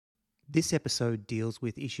This episode deals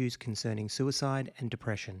with issues concerning suicide and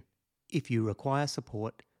depression. If you require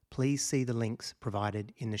support, please see the links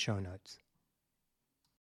provided in the show notes.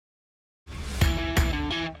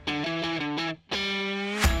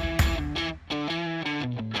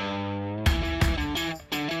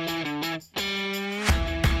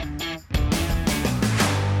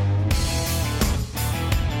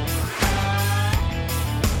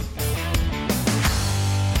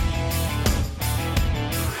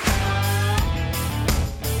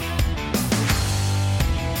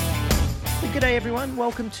 G'day everyone,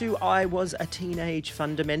 welcome to I Was a Teenage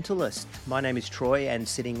Fundamentalist. My name is Troy and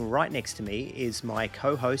sitting right next to me is my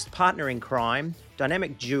co-host, partner in crime,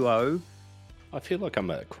 dynamic duo. I feel like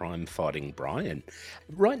I'm a crime-fighting Brian.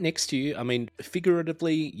 Right next to you, I mean,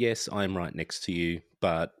 figuratively, yes, I'm right next to you,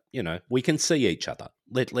 but, you know, we can see each other.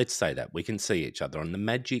 Let's say that. We can see each other on the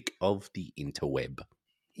magic of the interweb.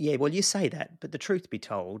 Yeah, well, you say that, but the truth be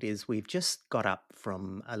told is we've just got up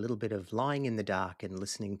from a little bit of lying in the dark and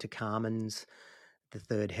listening to Carmen's The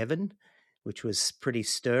Third Heaven, which was pretty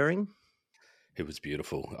stirring. It was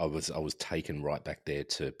beautiful. I was taken right back there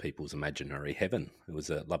to people's imaginary heaven. It was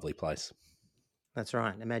a lovely place. That's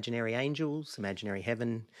right. Imaginary angels, imaginary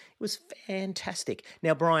heaven. It was fantastic.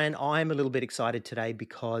 Now, Brian, I'm a little bit excited today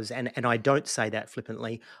because, and I don't say that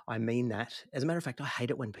flippantly, I mean that. As a matter of fact, I hate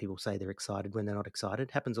it when people say they're excited when they're not excited.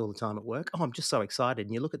 It happens all the time at work. Oh, I'm just so excited.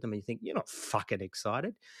 And you look at them and you think, you're not fucking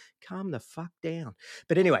excited. Calm the fuck down.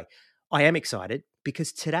 But anyway, I am excited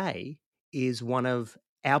because today is one of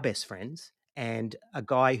our best friends and a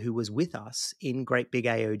guy who was with us in Great Big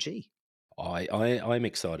AOG. I'm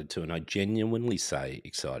excited too, and I genuinely say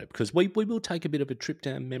excited because we will take a bit of a trip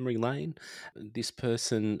down memory lane. This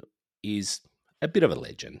person is a bit of a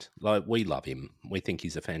legend. Like, we love him. We think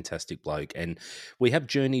he's a fantastic bloke, and we have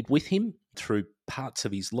journeyed with him through parts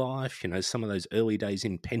of his life, you know, some of those early days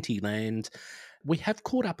in Pentyland. We have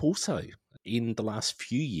caught up also in the last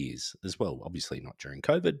few years as well. Obviously not during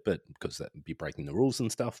COVID, but because that would be breaking the rules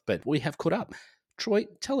and stuff, but we have caught up. Troy,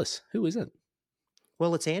 tell us, who is it?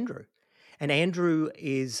 Well, it's Andrew. And Andrew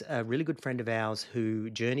is a really good friend of ours who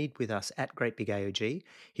journeyed with us at Great Big AOG.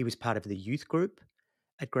 He was part of the youth group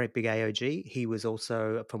at Great Big AOG. He was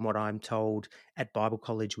also, from what I'm told, at Bible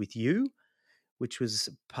College with you, which was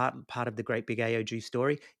part of the Great Big AOG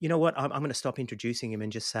story. You know what? I'm going to stop introducing him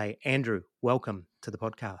and just say, Andrew, welcome to the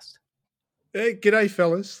podcast. Hey, g'day,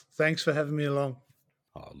 fellas. Thanks for having me along.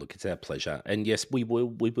 Oh, look, it's our pleasure. And yes, we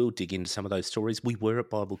will dig into some of those stories. We were at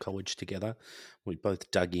Bible College together. We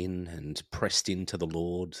both dug in and pressed into the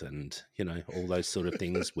Lord and, you know, all those sort of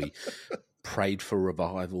things. We prayed for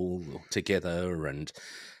revival together, and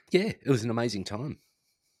yeah, it was an amazing time.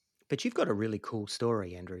 But you've got a really cool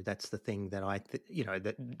story, Andrew. That's the thing that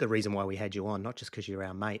the reason why we had you on, not just because you're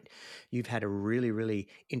our mate. You've had a really, really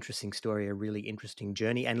interesting story, a really interesting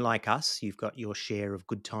journey. And like us, you've got your share of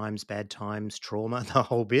good times, bad times, trauma, the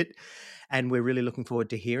whole bit. And we're really looking forward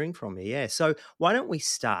to hearing from you. Yeah. So why don't we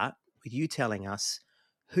start with you telling us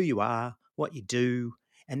who you are, what you do,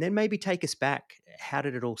 and then maybe take us back. How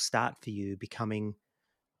did it all start for you becoming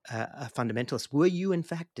a fundamentalist? Were you, in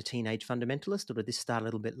fact, a teenage fundamentalist, or did this start a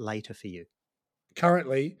little bit later for you?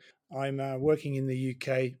 Currently, I'm working in the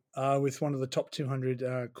UK with one of the top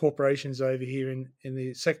 200 corporations over here in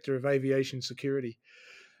the sector of aviation security.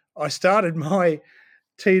 I started my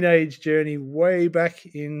teenage journey way back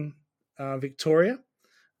in Victoria,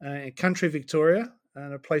 country Victoria,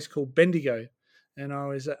 and a place called Bendigo. And I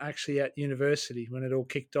was actually at university when it all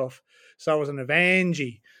kicked off. So I was an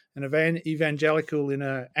evangelical in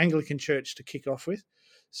an Anglican church to kick off with.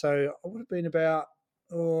 So I would have been about,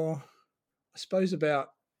 I suppose about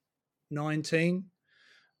 19,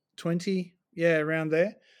 20, around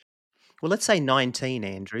there. Well, let's say 19,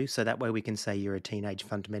 Andrew, so that way we can say you're a teenage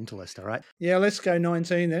fundamentalist, all right? Yeah, let's go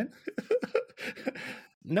 19 then.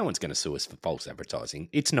 No one's going to sue us for false advertising.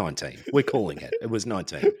 It's 19. We're calling it. It was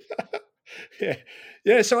 19.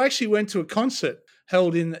 Yeah. So I actually went to a concert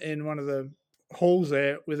held in one of the halls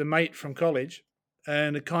there with a mate from college,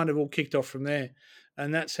 and it kind of all kicked off from there.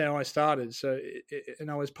 And that's how I started. So, and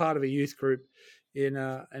I was part of a youth group in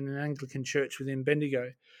an Anglican church within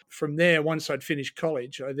Bendigo. From there, once I'd finished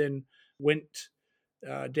college, I then went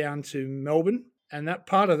down to Melbourne. And that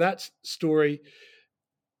part of that story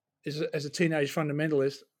is, as a teenage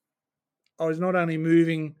fundamentalist, I was not only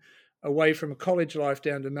moving away from a college life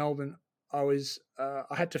down to Melbourne, I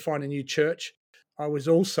had to find a new church. I was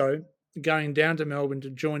also going down to Melbourne to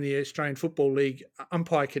join the Australian Football League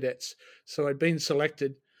umpire cadets. So I'd been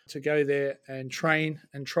selected to go there and train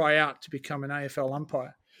and try out to become an AFL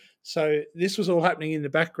umpire. So this was all happening in the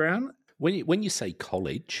background. When you say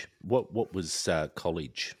college, what was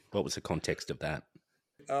college? What was the context of that?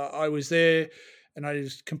 I was there and I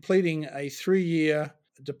was completing a 3-year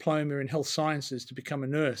diploma in health sciences to become a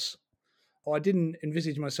nurse. I didn't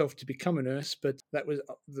envisage myself to become a nurse, but that was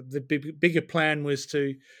the bigger plan was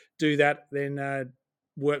to do that, then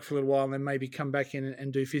work for a little while, and then maybe come back in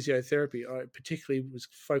and do physiotherapy. I particularly was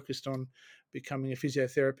focused on becoming a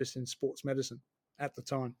physiotherapist in sports medicine at the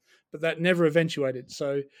time, but that never eventuated.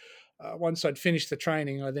 So once I'd finished the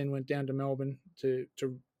training, I then went down to Melbourne to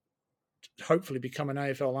hopefully become an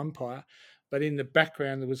AFL umpire. But in the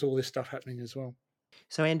background, there was all this stuff happening as well.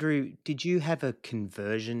 So, Andrew, did you have a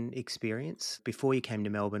conversion experience before you came to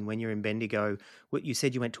Melbourne when you're in Bendigo? What you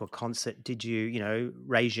said you went to a concert. Did you,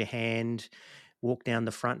 raise your hand, walk down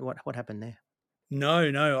the front? What happened there?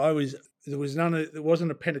 No, there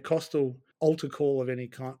wasn't a Pentecostal altar call of any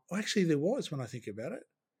kind. Well, actually, there was when I think about it.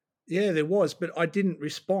 Yeah, there was, but I didn't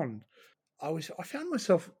respond. I found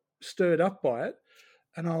myself stirred up by it,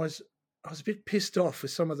 and I was a bit pissed off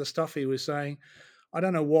with some of the stuff he was saying. I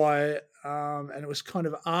don't know why, and it was kind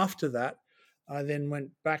of after that I then went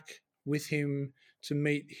back with him to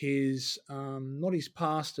meet his not his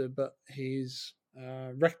pastor but his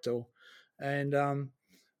rector, and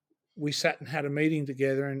we sat and had a meeting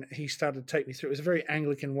together, and he started to take me through. It was a very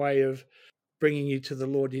Anglican way of bringing you to the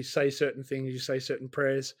Lord. You say certain things, you say certain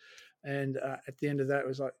prayers, and at the end of that, it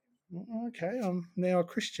was like, okay, I'm now a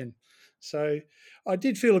Christian. So I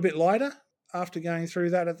did feel a bit lighter after going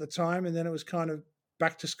through that at the time, and then it was kind of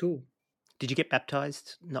back to school. Did you get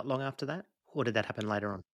baptized not long after that, or did that happen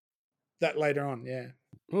later on? That later on, yeah.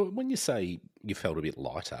 Well, when you say you felt a bit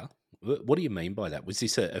lighter, what do you mean by that? Was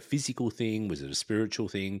this a physical thing? Was it a spiritual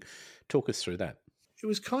thing? Talk us through that. It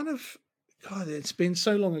was kind of, God, it's been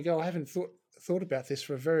so long ago. I haven't thought about this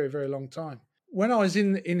for a very, very long time. When I was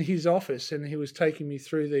in his office and he was taking me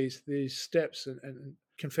through these steps and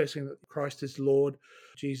confessing that Christ is Lord,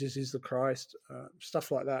 Jesus is the Christ, stuff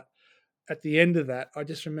like that. At the end of that, I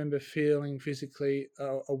just remember feeling physically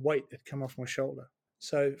a weight had come off my shoulder.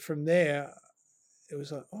 So from there, it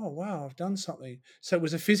was like, oh, wow, I've done something. So it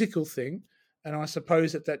was a physical thing. And I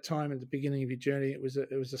suppose at that time, at the beginning of your journey, it was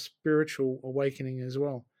a spiritual awakening as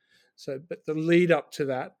well. So, but the lead up to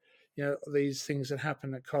that, these things that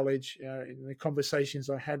happened at college, in the conversations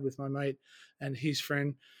I had with my mate and his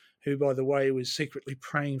friend, who, by the way, was secretly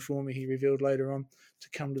praying for me, he revealed later on, to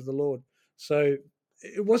come to the Lord. So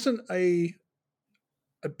it wasn't a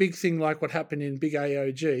big thing like what happened in Big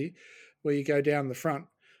AOG, where you go down the front.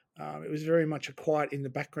 It was very much a quiet in the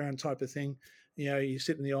background type of thing. You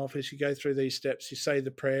sit in the office, you go through these steps, you say the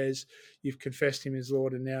prayers, you've confessed him as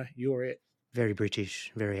Lord, and now you're it. Very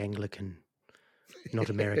British, very Anglican, not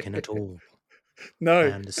American at all. No.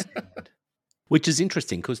 I understand. Which is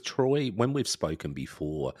interesting because Troy, when we've spoken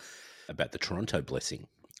before about the Toronto blessing,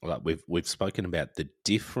 like we've spoken about the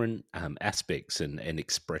different aspects and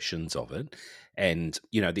expressions of it, and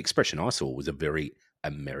the expression I saw was a very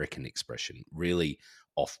American expression, really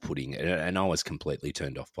off-putting, and I was completely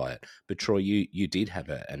turned off by it. But Troy, you did have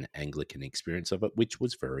an Anglican experience of it, which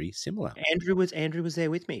was very similar. Andrew was there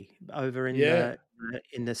with me over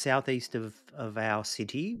in the southeast of our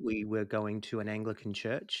city. We were going to an Anglican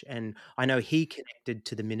church, and I know he connected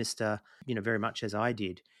to the minister, very much as I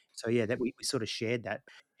did. So yeah, that we sort of shared that.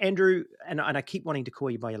 Andrew, and I keep wanting to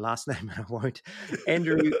call you by your last name, and I won't.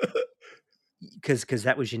 Andrew, because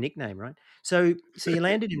that was your nickname, right? So you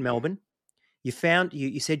landed in Melbourne. You said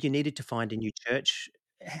you needed to find a new church.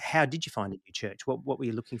 How did you find a new church? What were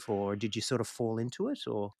you looking for? Or did you sort of fall into it,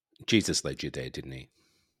 or? Jesus led you there, didn't he?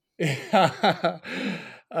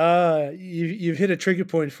 You've hit a trigger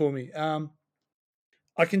point for me.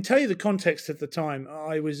 I can tell you the context at the time.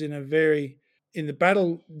 I was in the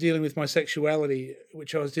battle dealing with my sexuality,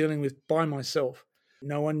 which I was dealing with by myself.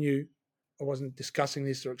 No one knew. I wasn't discussing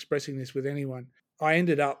this or expressing this with anyone. I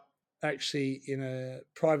ended up actually in a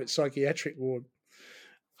private psychiatric ward.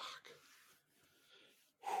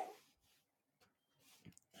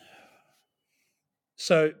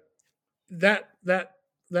 So that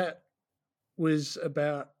was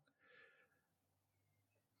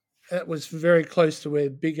very close to where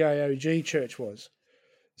Big AOG Church was.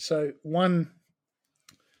 So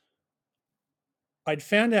I'd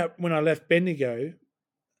found out when I left Bendigo,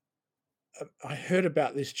 I heard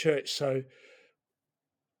about this church. So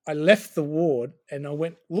I left the ward and I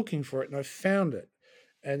went looking for it and I found it.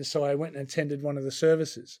 And so I went and attended one of the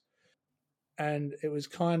services. And it was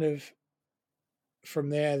kind of from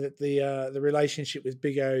there that the relationship with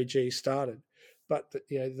Big AOG started. But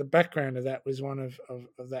the background of that was one of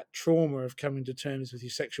that trauma of coming to terms with your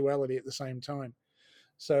sexuality at the same time.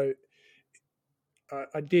 So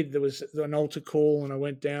I did. There was an altar call, and I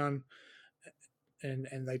went down,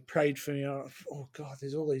 and they prayed for me. Oh God,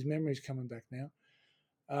 there's all these memories coming back now.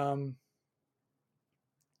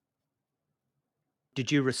 Did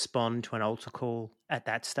you respond to an altar call at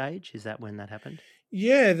that stage? Is that when that happened?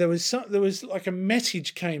 Yeah, there was like a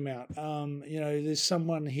message came out. There's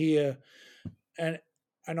someone here, and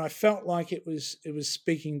I felt like it was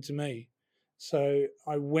speaking to me. So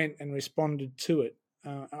I went and responded to it.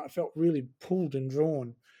 I felt really pulled and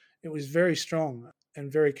drawn. It was very strong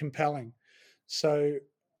and very compelling. So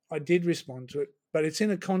I did respond to it, but it's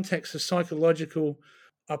in a context of psychological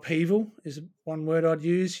upheaval is one word I'd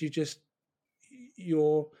use.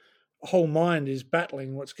 Your whole mind is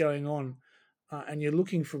battling what's going on, and you're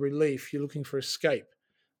looking for relief, you're looking for escape.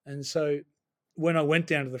 And so when I went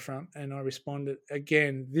down to the front and I responded,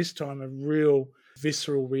 again, this time a real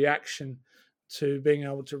visceral reaction to being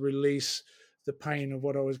able to release the pain of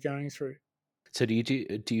what I was going through. So do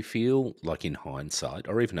you feel like in hindsight,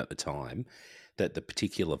 or even at the time, that the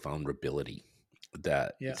particular vulnerability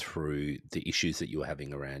that through the issues that you were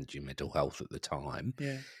having around your mental health at the time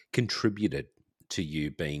contributed to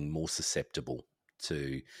you being more susceptible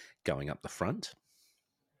to going up the front?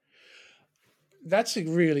 That's a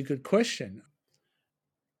really good question.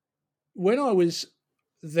 When I was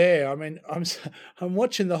there, I mean, I'm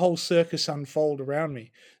watching the whole circus unfold around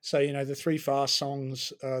me. So, the 3 fast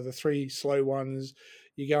songs, the 3 slow ones,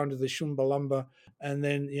 you go into the Shumbalumba, and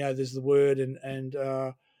then, there's the word and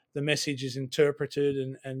the message is interpreted,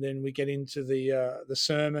 and then we get into the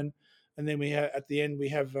sermon, and then we have, at the end, we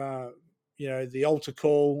have, the altar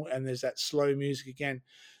call, and there's that slow music again.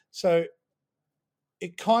 So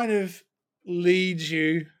it kind of leads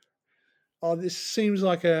you, oh, this seems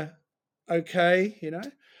like okay,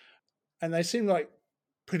 and they seem like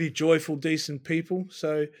pretty joyful, decent people.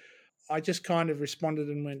 So I just kind of responded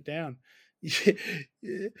and went down.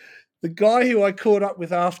 The guy who I caught up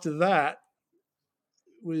with after that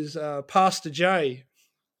was Pastor Jay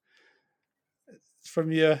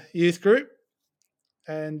from your youth group.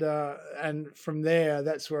 And from there,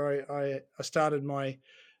 that's where I started my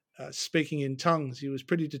speaking in tongues. He was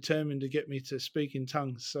pretty determined to get me to speak in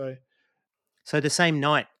tongues. So the same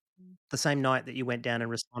night that you went down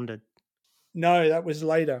and responded? No, that was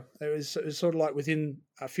later. It was sort of like within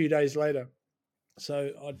a few days later.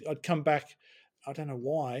 So I'd come back. I don't know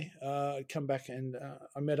why. I'd come back and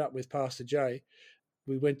I met up with Pastor Jay.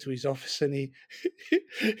 We went to his office and he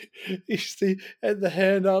had the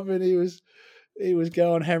hand up and he was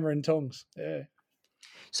going hammer and tongs. Yeah.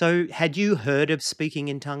 So had you heard of speaking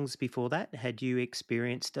in tongues before that? Had you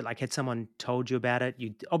experienced it? Like, had someone told you about it?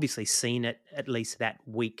 You'd obviously seen it at least that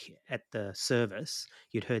week at the service.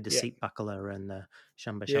 You'd heard the seat buckler and the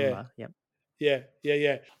shamba shamba. Yep.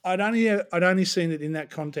 Yeah. I'd only seen it in that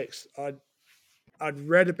context. I'd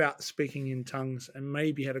read about speaking in tongues and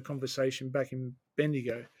maybe had a conversation back in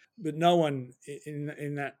Bendigo, but no one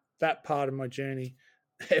in that part of my journey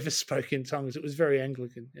ever spoke in tongues. It was very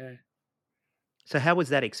Anglican. Yeah. So how was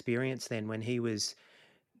that experience then when he was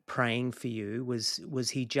praying for you? Was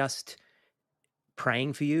he just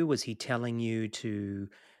praying for you? Was he telling you to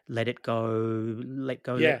let go, let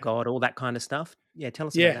God, all that kind of stuff? Yeah, tell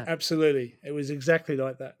us about that. Yeah, absolutely. It was exactly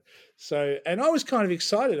like that. So, and I was kind of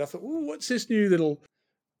excited. I thought, well, what's this new little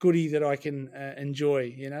goodie that I can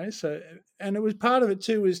enjoy, So, and it was part of it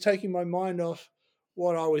too, was taking my mind off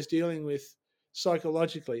what I was dealing with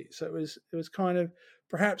psychologically. So it was kind of,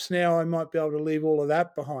 perhaps now I might be able to leave all of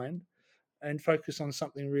that behind and focus on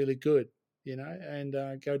something really good, and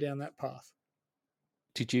go down that path.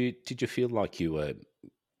 Did you feel like you were,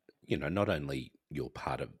 not only you're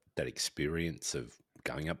part of that experience of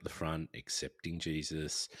going up the front, accepting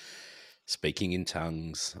Jesus, speaking in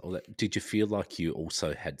tongues, all that, did you feel like you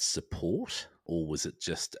also had support, or was it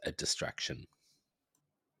just a distraction?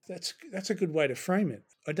 That's a good way to frame it.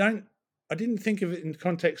 I didn't think of it in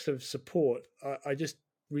context of support. I just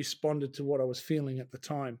responded to what I was feeling at the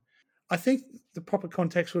time. I think the proper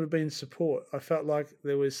context would have been support. I felt like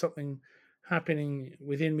there was something happening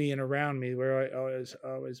within me and around me where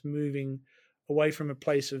I was moving away from a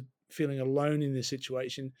place of feeling alone in this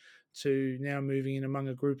situation to now moving in among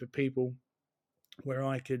a group of people where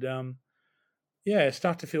I could,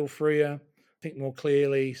 start to feel freer, think more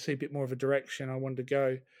clearly, see a bit more of a direction I wanted to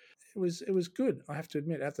go. It was good. I have to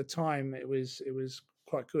admit, at the time, it was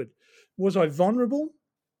quite good. Was I vulnerable?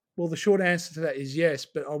 Well, the short answer to that is yes,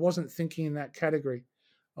 but I wasn't thinking in that category.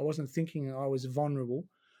 I wasn't thinking I was vulnerable.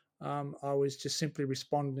 I was just simply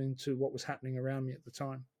responding to what was happening around me at the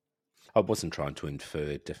time. I wasn't trying to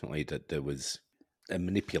infer definitely that there was a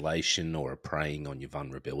manipulation or a preying on your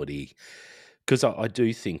vulnerability, because I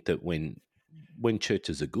do think that when when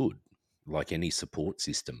churches are good, like any support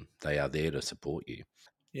system, they are there to support you.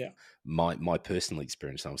 Yeah. My personal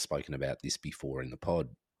experience, I've spoken about this before in the pod,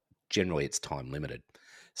 generally it's time limited.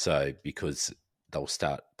 So because they'll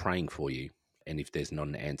start praying for you, and if there's not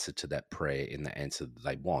an answer to that prayer in the answer that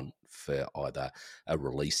they want for either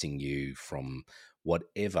releasing you from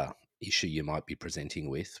whatever issue you might be presenting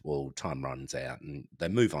with, well, time runs out and they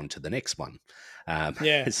move on to the next one.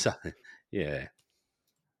 Yeah. So, yeah.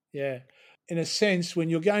 Yeah. In a sense, when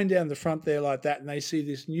you're going down the front there like that and they see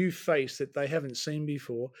this new face that they haven't seen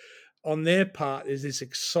before, on their part is this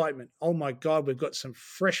excitement. Oh my God, we've got some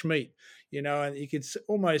fresh meat, and you could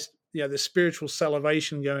almost, the spiritual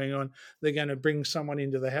salivation going on. They're going to bring someone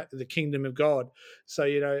into the kingdom of God. So,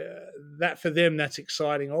 that for them, that's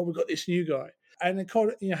exciting. Oh, we've got this new guy. And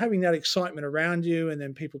having that excitement around you, and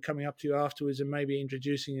then people coming up to you afterwards and maybe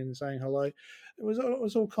introducing you and saying hello, it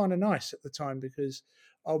was all kind of nice at the time, because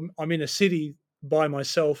I'm in a city by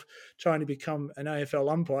myself trying to become an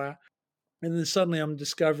AFL umpire, and then suddenly I'm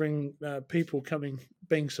discovering people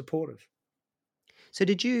being supportive. So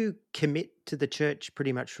did you commit to the church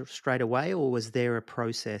pretty much straight away, or was there a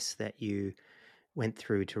process that you went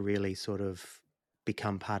through to really sort of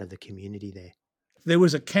become part of the community there? There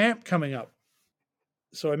was a camp coming up.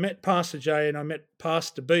 So I met Pastor J and I met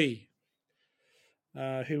Pastor B,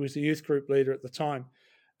 who was the youth group leader at the time.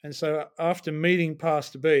 And so after meeting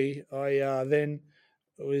Pastor B, I then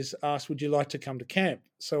was asked, would you like to come to camp?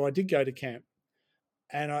 So I did go to camp.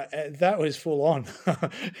 And that was full on.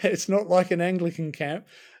 It's not like an Anglican camp.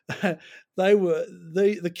 They were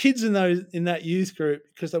the kids in that youth group,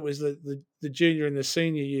 because that was the junior and the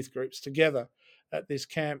senior youth groups together at this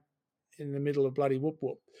camp in the middle of bloody Whoop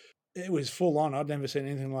Whoop. It was full on. I'd never seen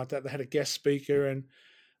anything like that. They had a guest speaker, and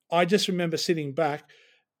I just remember sitting back,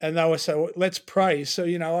 and they were saying, well, let's pray. So,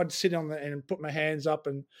 I'd sit on and put my hands up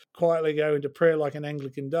and quietly go into prayer like an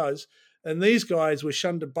Anglican does. And these guys were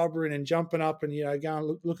shunned to bubbering and jumping up and,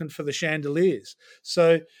 going looking for the chandeliers.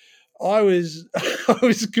 So I was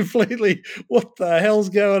completely, what the hell's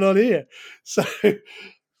going on here? So,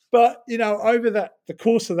 but, over the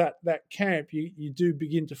course of that camp, you do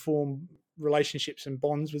begin to form relationships and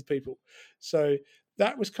bonds with people. So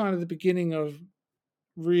that was kind of the beginning of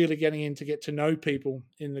really getting get to know people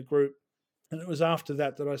in the group. And it was after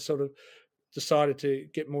that I sort of decided to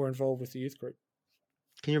get more involved with the youth group.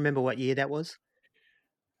 Can you remember what year that was?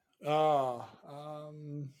 I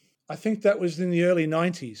think that was in the early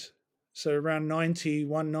 90s. So around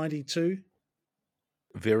 91, 92.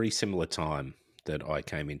 Very similar time that I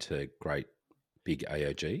came into great big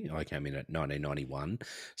AOG. I came in at 1991.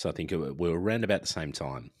 So I think we were around about the same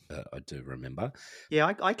time, I do remember.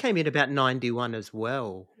 Yeah, I came in about 91 as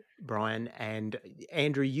well, Brian. And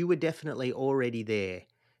Andrew, you were definitely already there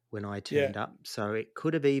when I turned up. So it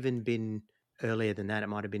could have even been earlier than that. It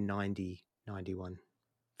might have been 90, 91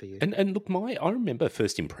 for you. And look, I remember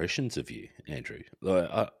first impressions of you, Andrew.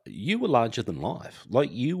 You were larger than life.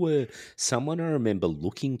 Like, you were someone I remember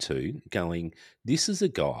looking to, going, this is a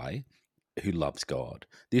guy who loves God.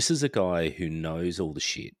 This is a guy who knows all the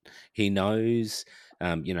shit. He knows,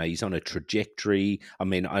 he's on a trajectory. I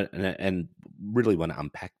mean, and really want to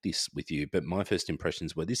unpack this with you, but my first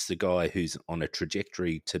impressions were, this is a guy who's on a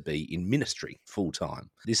trajectory to be in ministry full time.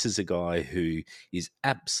 This is a guy who is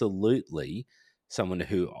absolutely someone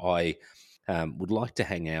who I would like to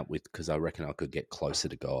hang out with, because I reckon I could get closer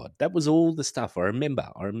to God. That was all the stuff I remember.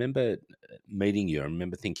 I remember meeting you. I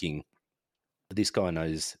remember thinking, this guy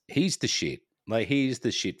knows he's the shit. Like, he's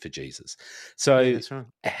the shit for Jesus. So, yeah, that's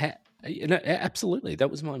right. Absolutely, that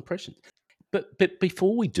was my impression. But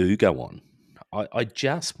before we do go on, I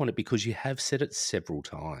just want it, because you have said it several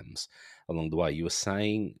times along the way. You were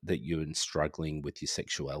saying that you're struggling with your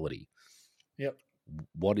sexuality. Yep.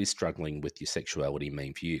 What is struggling with your sexuality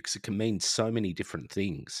mean for you? Because it can mean so many different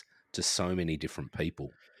things to so many different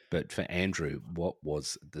people. But for Andrew, what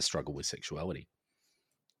was the struggle with sexuality?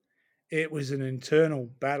 It was an internal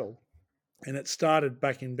battle, and it started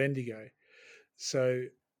back in Bendigo. So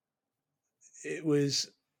it was,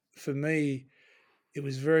 for me, it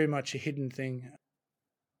was very much a hidden thing.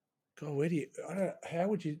 God, how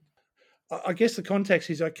would you, I guess the context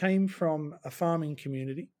is I came from a farming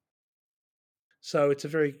community. So it's a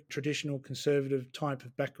very traditional conservative type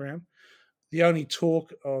of background. The only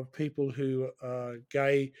talk of people who are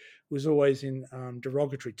gay was always in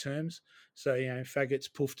derogatory terms. So, faggots,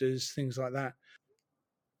 poofters, things like that.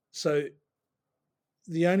 So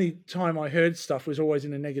the only time I heard stuff was always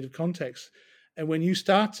in a negative context. And when you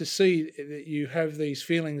start to see that you have these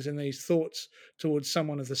feelings and these thoughts towards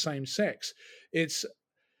someone of the same sex, it's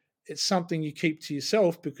something you keep to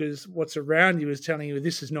yourself, because what's around you is telling you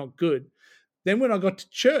this is not good. Then when I got to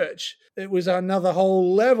church, it was another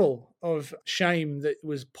whole level of shame that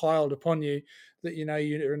was piled upon you, that,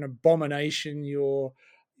 you're an abomination, you're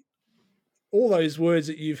all those words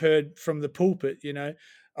that you've heard from the pulpit.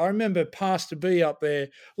 I remember Pastor B up there,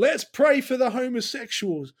 let's pray for the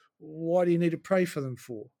homosexuals. What do you need to pray for them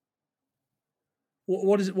for?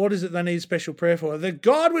 What is it they need special prayer for? That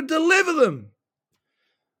God would deliver them.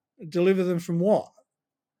 Deliver them from what?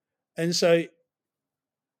 And so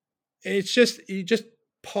it just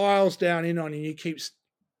piles down in on you. You keep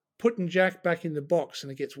putting Jack back in the box,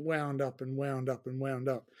 and it gets wound up and wound up and wound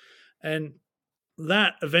up. And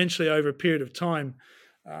that eventually, over a period of time,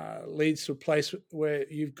 leads to a place where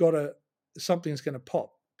something's going to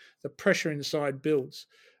pop. The pressure inside builds.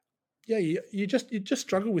 Yeah, you just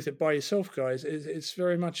struggle with it by yourself, guys. It's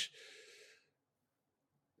very much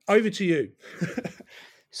over to you.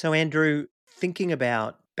 So, Andrew, thinking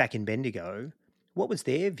about back in Bendigo, what was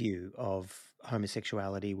their view of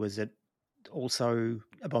homosexuality? Was it also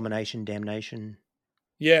abomination, damnation?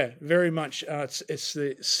 Yeah, very much. It's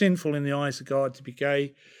sinful in the eyes of God to be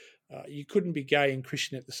gay. You couldn't be gay and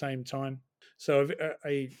Christian at the same time. So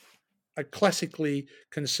a classically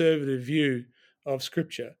conservative view of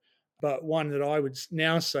Scripture, but one that I would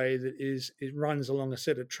now say that it runs along a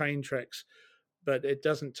set of train tracks, but it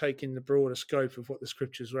doesn't take in the broader scope of what the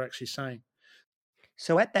Scriptures were actually saying.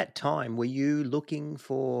 So at that time, were you looking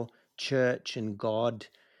for church and God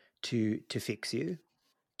to fix you,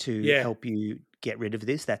 to help you get rid of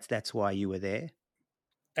this? That's why you were there?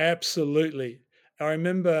 Absolutely. I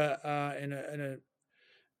remember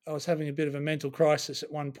I was having a bit of a mental crisis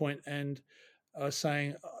at one point, and I was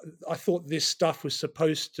saying, I thought this stuff was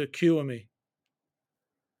supposed to cure me.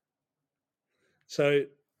 So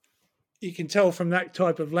you can tell from that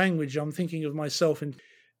type of language, I'm thinking of myself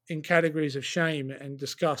in categories of shame and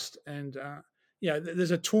disgust. And,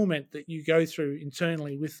 there's a torment that you go through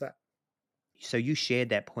internally with that. So you shared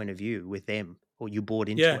that point of view with them, or you bought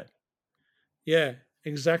into it? Yeah,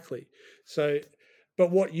 exactly. So, but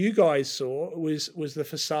what you guys saw was the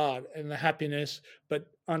facade and the happiness, but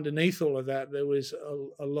underneath all of that, there was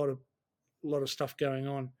a lot of stuff going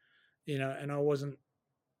on, and I wasn't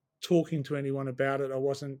talking to anyone about it. I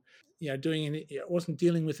wasn't, I wasn't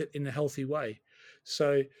dealing with it in a healthy way.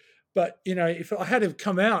 So, but if I had have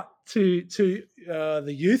come out to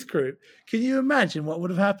the youth group, can you imagine what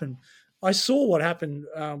would have happened? I saw what happened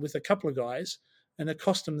with a couple of guys, and it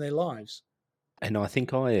cost them their lives. And I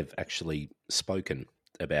think I have actually spoken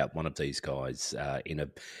about one of these guys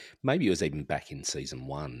maybe it was even back in season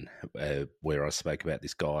 1, where I spoke about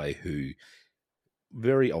this guy who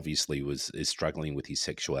very obviously is struggling with his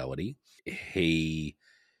sexuality. He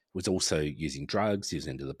was also using drugs. He was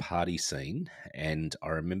into the party scene, and I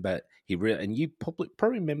remember and you probably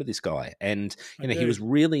remember this guy, and he was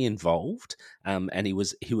really involved, and he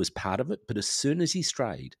was part of it. But as soon as he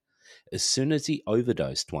strayed, as soon as he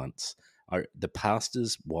overdosed once, the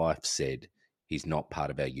pastor's wife said he's not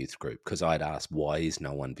part of our youth group, because I'd asked, why is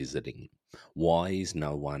no one visiting him? Why is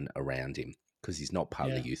no one around him? Because he's not part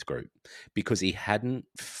of the youth group, because he hadn't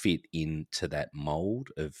fit into that mold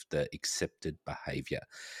of the accepted behavior.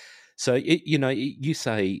 So, you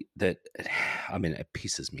say that, I mean, it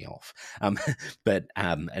pisses me off, and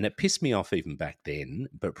it pissed me off even back then,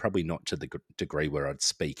 but probably not to the degree where I'd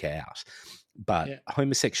speak out. But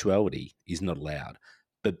homosexuality is not allowed.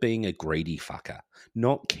 But being a greedy fucker,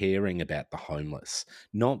 not caring about the homeless,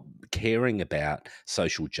 not caring about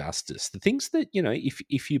social justice, the things that,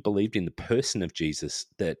 if you believed in the person of Jesus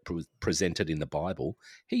that was presented in the Bible,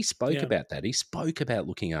 he spoke about that. He spoke about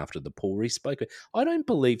looking after the poor. I don't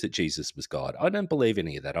believe that Jesus was God. I don't believe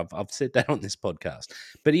any of that. I've said that on this podcast.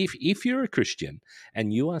 But if you're a Christian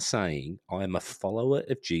and you are saying, I am a follower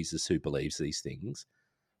of Jesus who believes these things,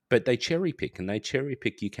 but they cherry pick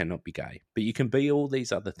you cannot be gay, but you can be all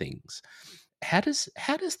these other things. How does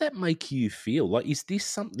that make you feel? Like, is this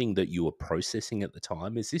something that you were processing at the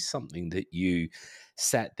time? Is this something that you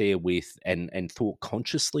sat there with and thought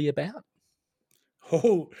consciously about?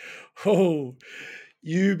 Oh,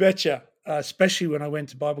 you betcha. Especially when I went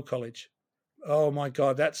to Bible college. Oh my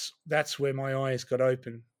God, that's where my eyes got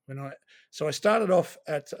open. So I started off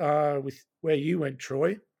at with where you went,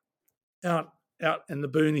 Troy, out in the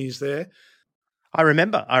boonies there. I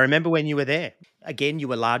remember when you were there. Again, you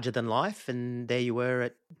were larger than life, and there you were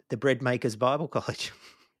at the Bread Makers Bible College.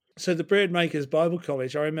 So the Bread Makers Bible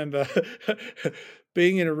College, I remember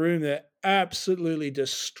being in a room there, absolutely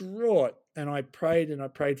distraught, and I prayed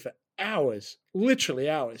for hours, literally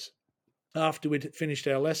hours, after we'd finished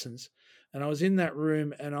our lessons. And I was in that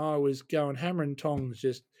room, and I was going hammer and tongs,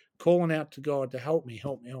 just calling out to God to help me.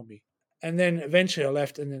 And then eventually I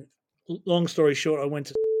left, and then long story short, I went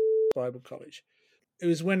to Bible College. It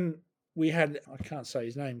was when we had, I can't say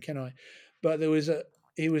his name, can I? But he was a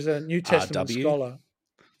New Testament RW? scholar.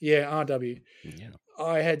 Yeah, RW. Yeah.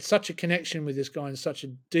 I had such a connection with this guy and such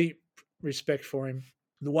a deep respect for him,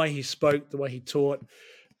 the way he spoke, the way he taught.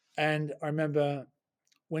 And I remember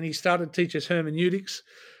when he started to teach us hermeneutics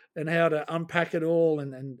and how to unpack it all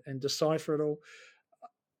and decipher it all,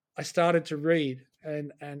 I started to read.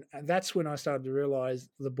 And that's when I started to realize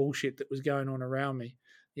the bullshit that was going on around me,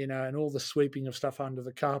 and all the sweeping of stuff under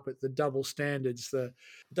the carpet, the double standards, the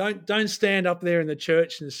don't stand up there in the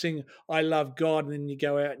church and sing "I love God" and then you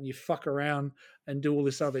go out and you fuck around and do all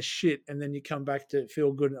this other shit and then you come back to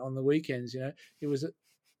feel good on the weekends. It was,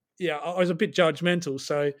 I was a bit judgmental,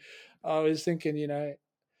 so I was thinking,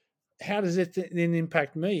 how does it then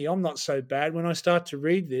impact me? I'm not so bad. When I start to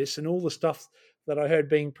read this and all the stuff that I heard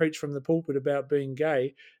being preached from the pulpit about being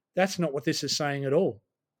gay, that's not what this is saying at all.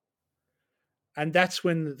 And that's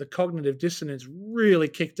when the cognitive dissonance really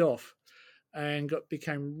kicked off and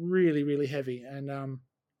became really, really heavy. And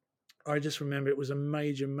I just remember it was a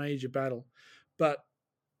major, major battle. But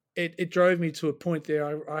it drove me to a point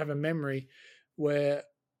there. I have a memory where,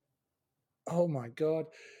 oh my God,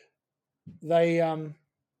 they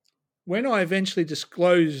when I eventually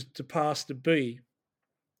disclosed to Pastor B,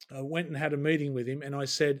 I went and had a meeting with him and I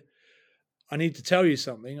said, I need to tell you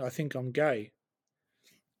something. I think I'm gay.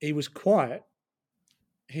 He was quiet.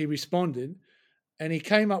 He responded and he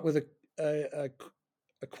came up with a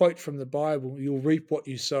quote from the Bible, "You'll reap what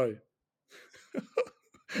you sow."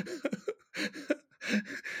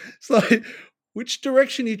 It's like, which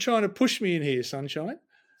direction are you trying to push me in here, sunshine?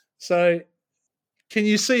 So can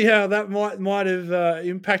you see how that might have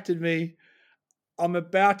impacted me? I'm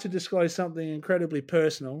about to disclose something incredibly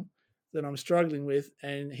personal that I'm struggling with,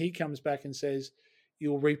 and he comes back and says,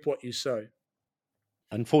 "You'll reap what you sow."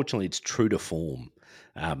 Unfortunately, it's true to form,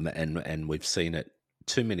 and we've seen it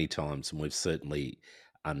too many times, and we've certainly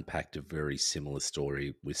unpacked a very similar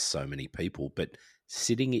story with so many people. But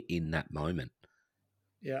sitting in that moment,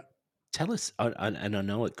 Yeah. tell us, and I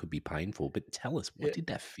know it could be painful, but tell us, what did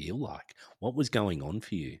that feel like? What was going on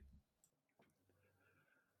for you?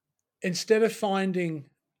 Instead of finding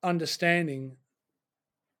understanding,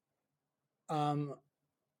 I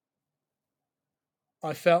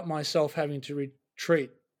felt myself having to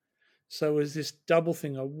retreat. So it was this double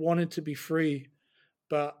thing. I wanted to be free,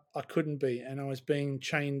 but I couldn't be, and I was being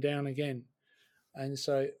chained down again. And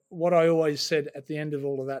so what I always said at the end of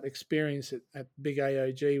all of that experience at Big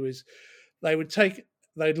AOG was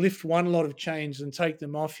they'd lift one lot of chains and take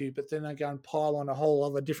them off you, but then they go and pile on a whole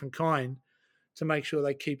other different kind to make sure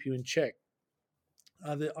they keep you in check.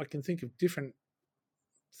 I can think of different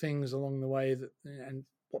things along the way and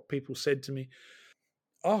what people said to me.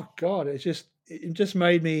 Oh God, it just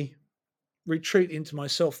made me retreat into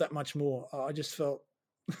myself that much more. I just felt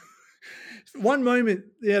one moment,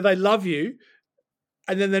 they love you.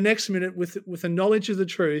 And then the next minute, with the knowledge of the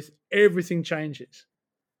truth, everything changes.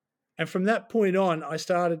 And from that point on,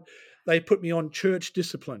 they put me on church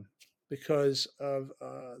discipline because of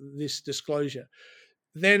this disclosure.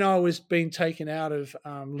 Then I was being taken out of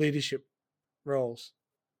leadership roles.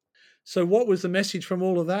 So what was the message from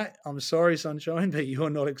all of that? I'm sorry, sunshine, but you're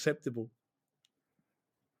not acceptable.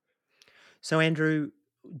 So, Andrew,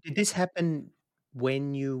 did this happen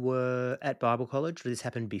when you were at Bible college? Did this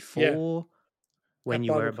happen before when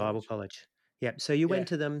you were at Bible college? Yeah. So you went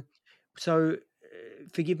to them. So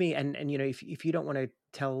forgive me, and if you don't want to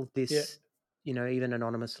tell this, even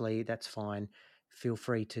anonymously, that's fine. Feel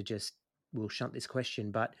free to we'll shunt this question.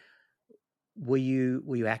 But were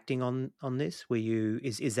you acting on this?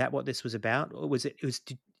 Is that what this was about, or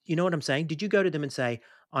you know what I'm saying? Did you go to them and say,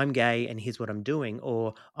 "I'm gay and here's what I'm doing,"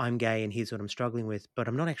 or "I'm gay and here's what I'm struggling with, but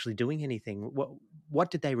I'm not actually doing anything"?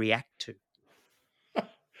 What did they react to?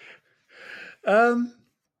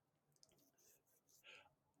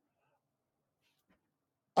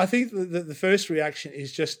 I think the first reaction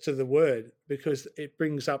is just to the word, because it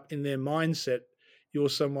brings up in their mindset, you're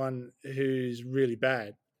someone who's really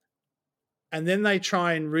bad. And then they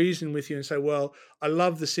try and reason with you and say, well, I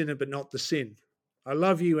love the sinner, but not the sin. I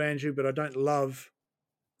love you, Andrew, but I don't love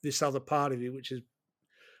this other part of you, which is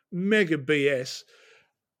mega BS.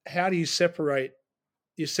 How do you separate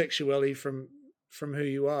your sexuality from who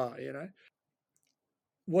you are,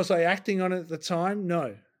 Was I acting on it at the time?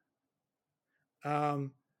 No.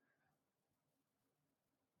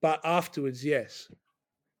 But afterwards, yes,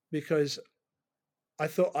 because I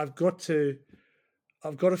thought I've got to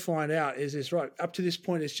find out, is this right? Up to this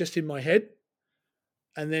point, it's just in my head.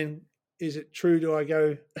 And then is it true? Do I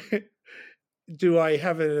go, do I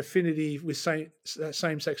have an affinity with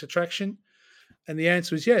same-sex attraction? And the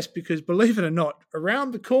answer was yes, because believe it or not,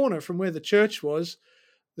 around the corner from where the church was,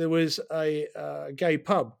 there was a gay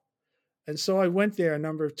pub. And so I went there a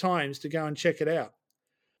number of times to go and check it out.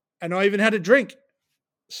 And I even had a drink.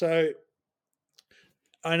 And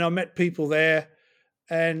I met people there,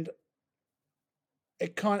 and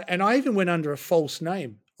and I even went under a false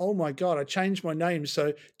name. Oh my God, I changed my name.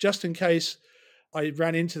 So just in case I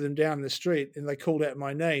ran into them down the street and they called out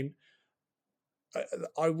my name,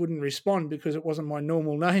 I wouldn't respond because it wasn't my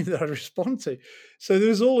normal name that I'd respond to. So there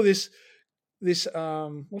was all of this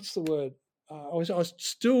what's the word? I was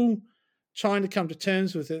still trying to come to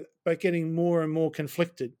terms with it, but getting more and more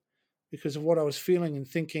conflicted because of what I was feeling and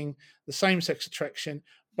thinking, the same-sex attraction,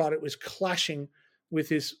 but it was clashing with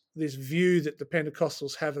this view that the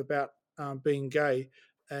Pentecostals have about being gay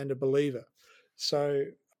and a believer. So,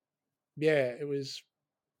 yeah, it was,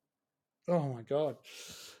 oh my God.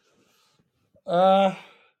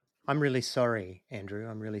 I'm really sorry, Andrew.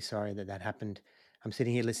 I'm really sorry that happened. I'm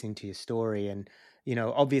sitting here listening to your story, and,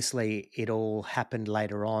 obviously it all happened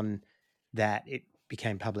later on that it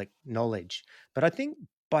became public knowledge. But I think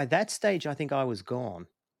by that stage, I think I was gone.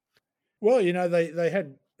 Well, they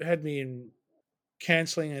had me in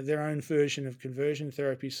counselling, their own version of conversion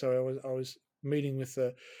therapy. So I was meeting with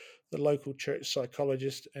the local church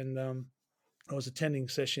psychologist, and I was attending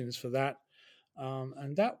sessions for that.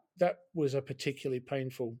 And that was a particularly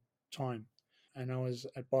painful time. And I was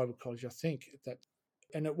at Bible college, I think,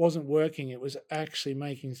 and it wasn't working. It was actually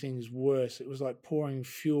making things worse. It was like pouring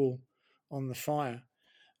fuel on the fire.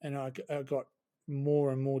 And I got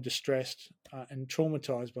more and more distressed and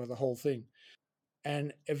traumatized by the whole thing.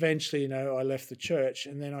 And eventually, I left the church,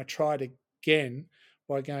 and then I tried again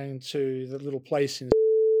by going to the little place in,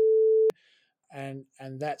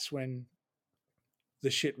 and that's when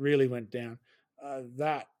the shit really went down.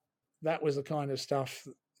 That was the kind of stuff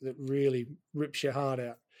that really rips your heart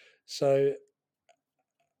out. So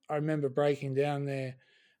I remember breaking down there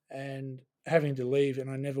and having to leave, and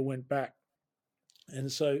I never went back.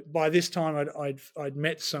 And so by this time, I'd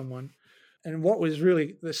met someone, and what was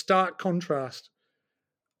really the stark contrast.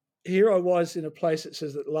 Here I was in a place that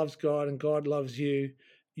says that loves God and God loves you.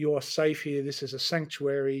 You're safe here. This is a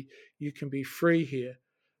sanctuary. You can be free here.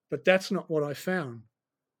 But that's not what I found.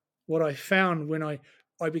 What I found when I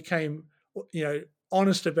became,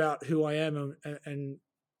 honest about who I am, and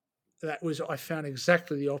that was, I found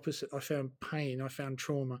exactly the opposite. I found pain. I found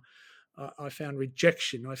trauma. I found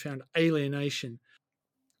rejection. I found alienation,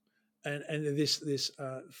 and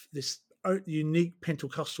this unique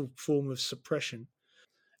Pentecostal form of suppression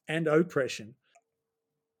and oppression.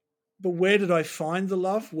 But where did I find the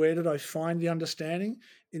love? Where did I find the understanding?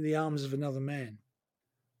 In the arms of another man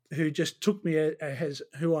who just took me as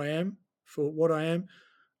who I am, for what I am,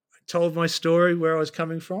 told my story, where I was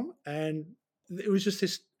coming from, and it was just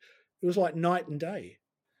this, it was like night and day.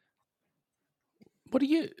 What do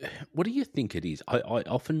you think it is? I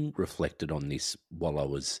often reflected on this while I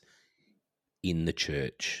was in the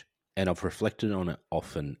church, and I've reflected on it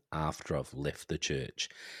often after I've left the church,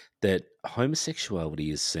 that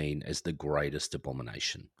homosexuality is seen as the greatest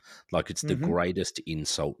abomination. Like it's the greatest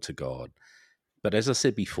insult to God. But as I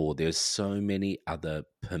said before, there's so many other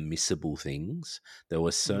permissible things. There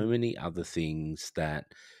were so many other things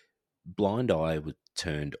that blind eye was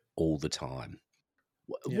turned all the time.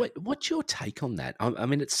 What's your take on that? I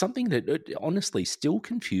mean, it's something that honestly still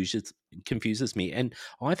confuses me. And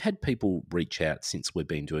I've had people reach out since we've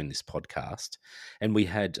been doing this podcast, and we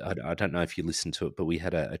had, I don't know if you listened to it, but we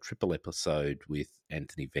had a triple episode with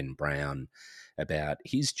Anthony Venn Brown about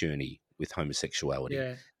his journey with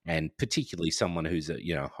homosexuality, and particularly someone who's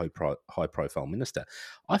a high profile minister.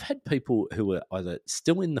 I've had people who are either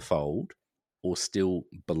still in the fold or still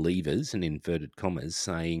believers, in inverted commas,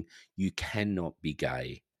 saying you cannot be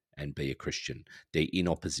gay and be a Christian. They're in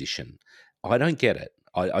opposition. I don't get it.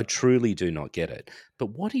 I truly do not get it.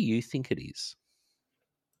 But what do you think it is?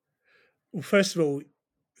 Well, first of all,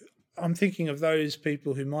 I'm thinking of those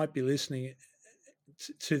people who might be listening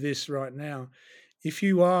to this right now. If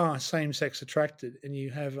you are same-sex attracted and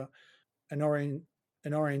you have an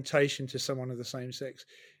orientation to someone of the same sex,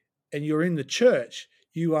 and you're in the church,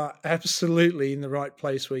 you are absolutely in the right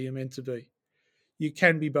place where you're meant to be. You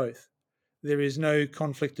can be both. There is no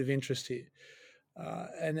conflict of interest here.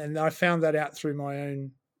 And I found that out through my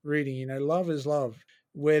own reading. Love is love.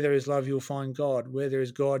 Where there is love, you'll find God. Where there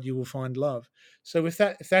is God, you will find love. So if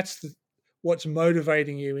that's what's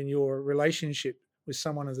motivating you in your relationship with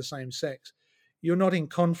someone of the same sex, you're not in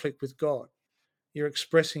conflict with God. You're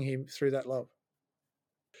expressing him through that love.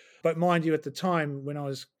 But mind you, at the time when I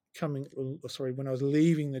was when I was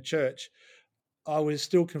leaving the church, I was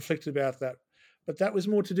still conflicted about that. But that was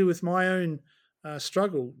more to do with my own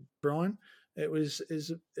struggle, Brian. It was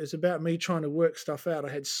about me trying to work stuff out. I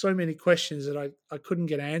had so many questions that I couldn't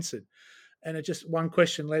get answered. And it just, one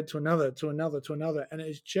question led to another, to another, to another. And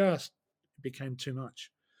it became too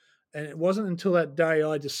much. And it wasn't until that day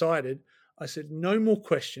I said, no more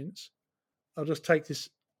questions. I'll just take this.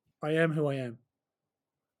 I am who I am.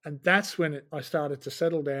 And that's when I started to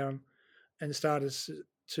settle down and started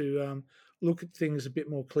to look at things a bit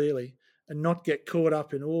more clearly and not get caught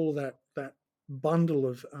up in all that bundle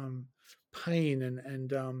of pain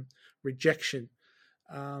and rejection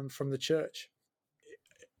from the church.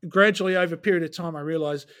 Gradually, over a period of time, I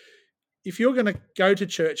realized if you're going to go to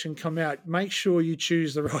church and come out, make sure you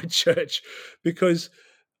choose the right church, because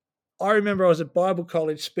I remember I was at Bible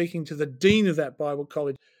college speaking to the dean of that Bible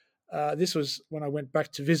college. This was when I went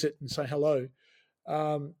back to visit and say hello.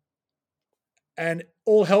 And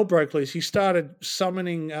all hell broke loose. He started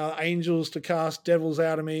summoning angels to cast devils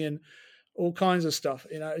out of me and all kinds of stuff.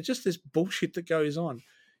 It's just this bullshit that goes on.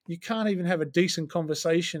 You can't even have a decent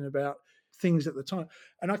conversation about things at the time.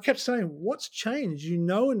 And I kept saying, what's changed? You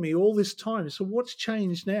know me all this time. So what's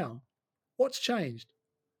changed now? What's changed?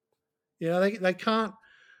 They can't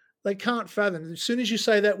fathom. As soon as you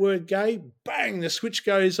say that word gay, bang, the switch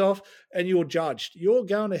goes off and you're judged. You're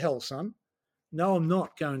going to hell, son. No, I'm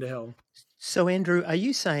not going to hell. So, Andrew, are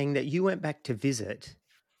you saying that you went back to visit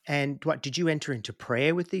and what, did you enter into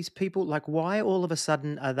prayer with these people? Like, why all of a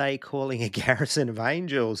sudden are they calling a garrison of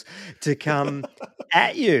angels to come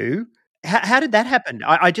at you? How did that happen?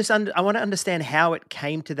 I want to understand how it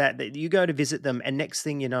came to that you go to visit them and next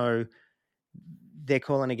thing you know, they're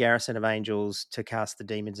calling a garrison of angels to cast the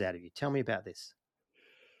demons out of you. Tell me about this.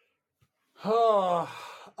 Oh,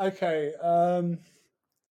 okay.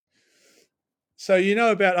 So you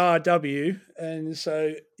know about RW, and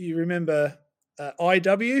so you remember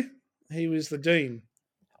IW? He was the dean.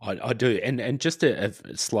 I do. And just a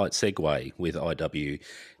slight segue with IW,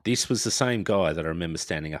 this was the same guy that I remember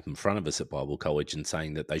standing up in front of us at Bible College and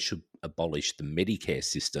saying that they should abolish the Medicare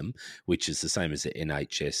system, which is the same as the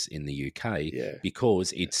NHS in the UK,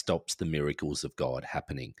 because it stops the miracles of God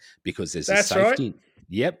happening. Because there's a safety... Right.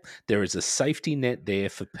 Yep, there is a safety net there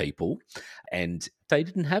for people, and if they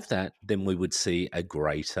didn't have that, then we would see a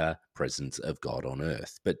greater presence of God on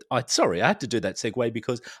earth. But I had to do that segue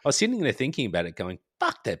because I was sitting there thinking about it going,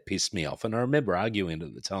 fuck, that pissed me off. And I remember arguing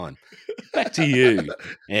at the time. Back to you,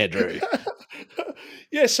 Andrew.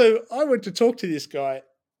 Yeah, so I went to talk to this guy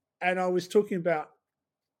and I was talking about,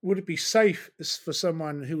 would it be safe for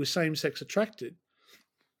someone who was same-sex attracted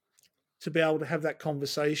to be able to have that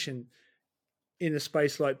conversation in a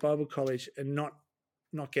space like Bible College and not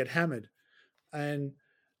get hammered? And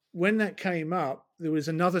when that came up, there was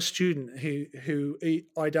another student who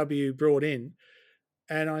IW brought in,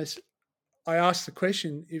 and I asked the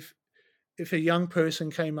question, if a young person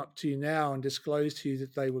came up to you now and disclosed to you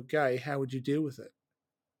that they were gay, how would you deal with it?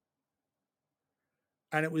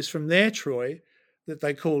 And it was from there, Troy, that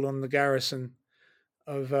they called on the garrison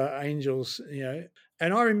of angels,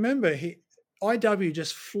 And I remember IW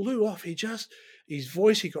just flew off. His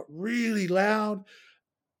voice, he got really loud.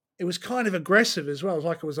 It was kind of aggressive as well. It was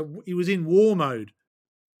like he was in war mode.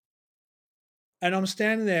 And I'm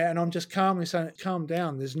standing there and I'm just calmly saying, calm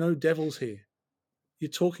down. There's no devils here.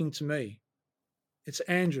 You're talking to me. It's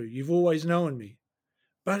Andrew. You've always known me.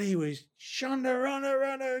 But he was, Shunda,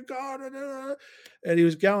 runner, God. And he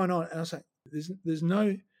was going on. And I was like, there's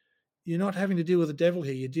no, you're not having to deal with the devil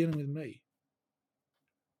here. You're dealing with me.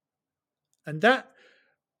 And that,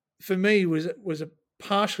 for me, was a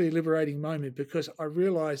partially liberating moment, because I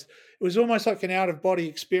realized it was almost like an out-of-body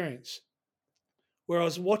experience where I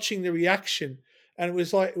was watching the reaction, and it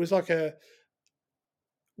was like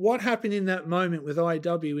what happened in that moment with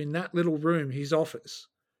IW in that little room, his office,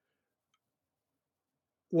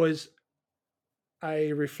 was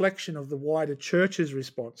a reflection of the wider church's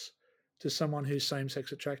response to someone who's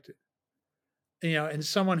same-sex attracted. And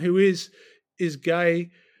someone who is gay,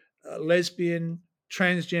 lesbian,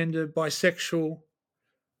 transgender, bisexual,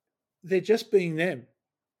 they're just being them.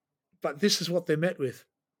 But this is what they're met with.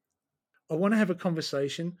 I want to have a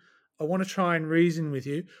conversation. I want to try and reason with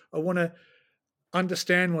you. I want to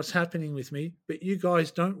understand what's happening with me, but you guys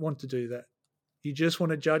don't want to do that. You just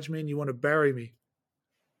want to judge me and you want to bury me.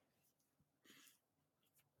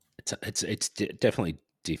 It's definitely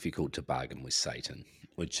difficult to bargain with Satan.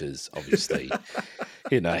 which is obviously,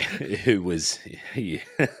 who was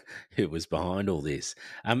who was behind all this.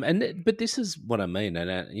 But this is what I mean,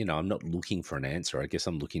 and I'm not looking for an answer. I guess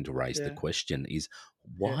I'm looking to raise the Yeah. question: is Yeah.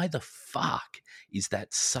 why the fuck is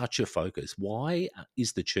that such a focus? Why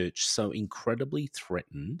is the church so incredibly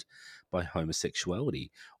threatened by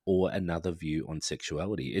homosexuality or another view on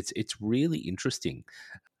sexuality? It's really interesting.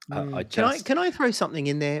 I just Can I throw something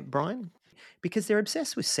in there, Brian? Because they're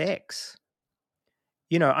obsessed with sex.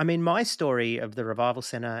 I mean, my story of the Revival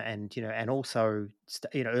Center and also,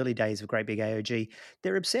 early days of Great Big AOG,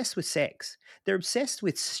 they're obsessed with sex. They're obsessed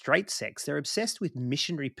with straight sex. They're obsessed with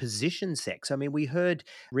missionary position sex. I mean, we heard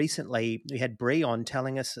recently, we had Brie on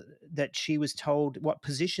telling us that she was told what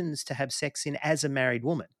positions to have sex in as a married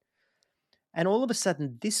woman. And all of a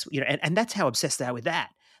sudden, this, and that's how obsessed they are with that.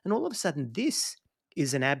 And all of a sudden, this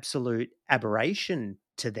is an absolute aberration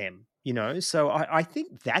to them, So I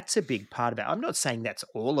think that's a big part of it. I'm not saying that's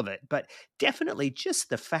all of it, but definitely just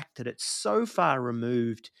the fact that it's so far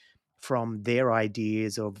removed from their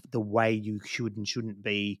ideas of the way you should and shouldn't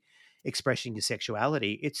be expressing your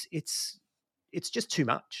sexuality. It's just too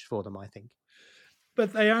much for them, I think.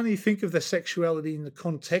 But they only think of the sexuality in the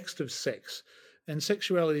context of sex. And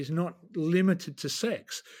sexuality is not limited to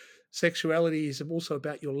sex. Sexuality is also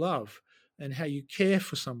about your love and how you care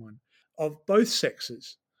for someone of both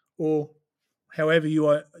sexes or however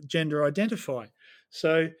you gender identify.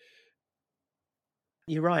 So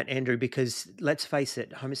you're right, Andrew, because let's face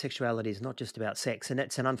it, homosexuality is not just about sex. And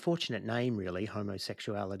it's an unfortunate name, really,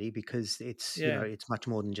 homosexuality, because it's, yeah, it's much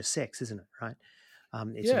more than just sex, isn't it? Right.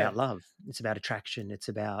 It's yeah. about love. It's about attraction. It's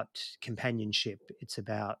about companionship. It's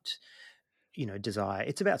about, desire.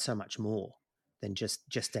 It's about so much more than just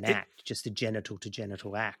an It, act, just a genital to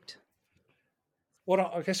genital act.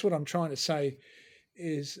 I guess what I'm trying to say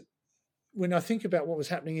is when I think about what was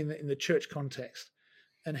happening in the church context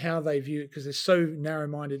and how they view it, because they're so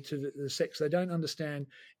narrow-minded to the sex, they don't understand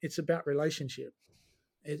it's about relationship.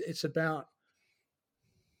 It's about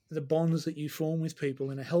the bonds that you form with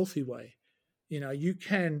people in a healthy way. You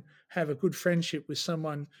can have a good friendship with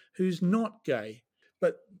someone who's not gay,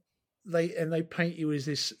 but they paint you as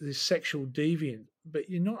this sexual deviant, but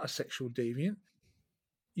you're not a sexual deviant.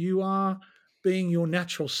 You are being your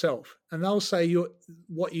natural self, and they'll say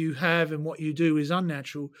what you have and what you do is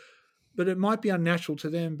unnatural, but it might be unnatural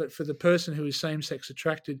to them. But for the person who is same-sex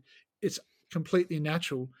attracted, it's completely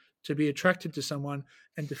natural to be attracted to someone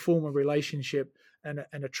and to form a relationship and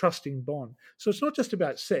a trusting bond. So it's not just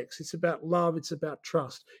about sex. It's about love. It's about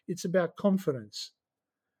trust. It's about confidence.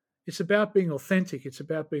 It's about being authentic. It's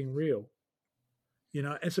about being real.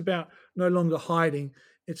 It's about no longer hiding.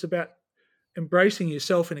 It's about embracing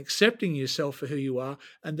yourself and accepting yourself for who you are.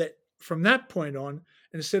 And that from that point on,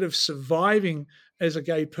 instead of surviving as a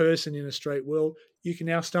gay person in a straight world, you can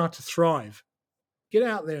now start to thrive. Get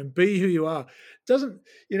out there and be who you are.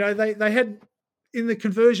 They had in the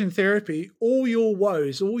conversion therapy, all your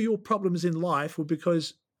woes, all your problems in life were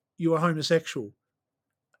because you were homosexual.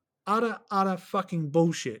 Utter fucking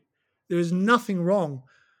bullshit. There is nothing wrong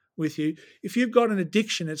with you. If you've got an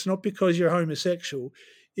addiction, it's not because you're homosexual.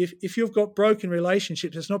 If you've got broken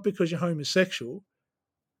relationships, it's not because you're homosexual.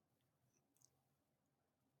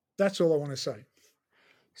 That's all I want to say.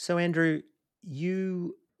 So, Andrew,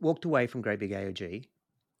 you walked away from Great Big AOG,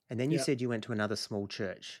 and then you said you went to another small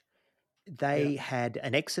church. They had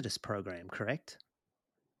an Exodus program, correct?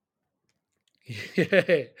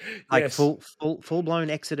 Yeah. Like Yes. full blown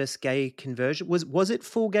Exodus gay conversion. Was it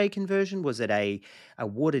full gay conversion? Was it a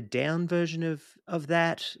watered down version of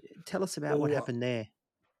that? Tell us about what happened there.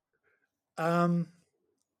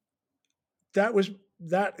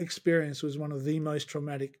 That experience was one of the most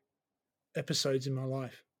traumatic episodes in my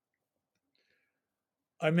life.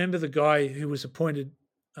 I remember the guy who was appointed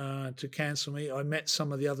to cancel me. I met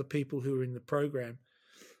some of the other people who were in the program.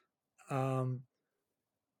 And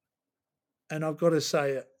I've got to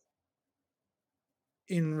say,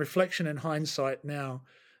 in reflection and hindsight now,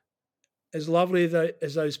 as lovely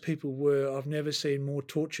as those people were, I've never seen more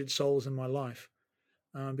tortured souls in my life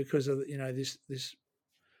because of this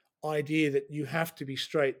idea that you have to be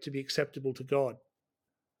straight to be acceptable to God.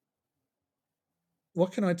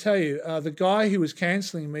 What can I tell you? The guy who was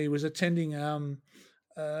cancelling me was attending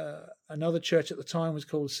another church at the time, was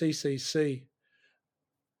called CCC,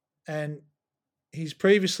 and he's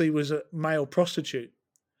previously was a male prostitute,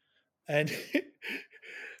 and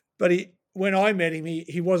but when I met him,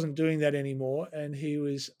 he wasn't doing that anymore, and he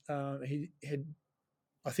was he had,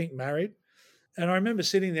 I think, married. And I remember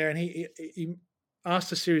sitting there, and he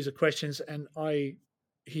asked a series of questions, and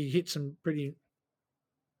he hit some pretty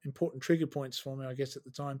important trigger points for me, I guess, at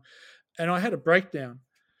the time. And I had a breakdown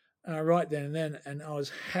right then and then, and I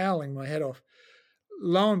was howling my head off.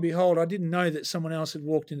 Lo and behold, I didn't know that someone else had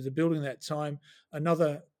walked into the building that time,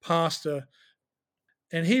 another pastor,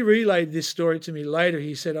 and he relayed this story to me later.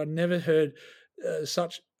 He said, I'd never heard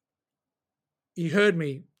such. He heard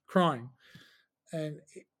me crying, and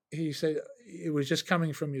he said, it was just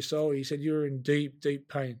coming from your soul. He said, you're in deep, deep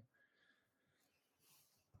pain.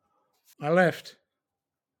 I left.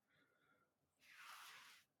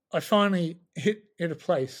 I finally hit a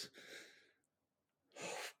place.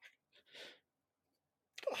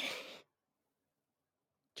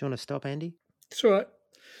 Do you want to stop, Andy? It's all right.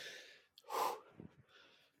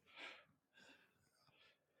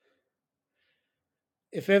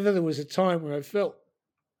 If ever there was a time where I felt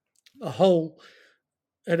a hole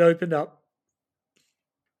had opened up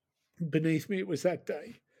beneath me, it was that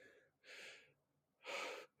day.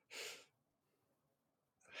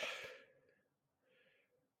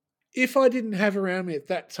 If I didn't have around me at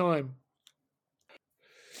that time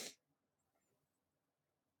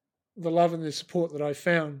the love and the support that I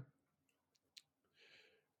found,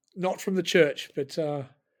 not from the church, but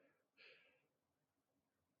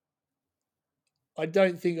I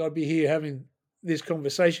don't think I'd be here having this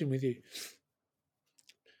conversation with you.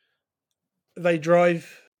 They drive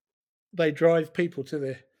people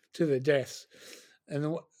to their deaths, and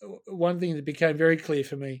the one thing that became very clear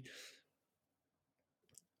for me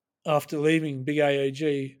after leaving Big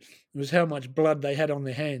AOG was how much blood they had on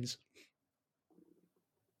their hands.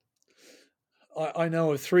 I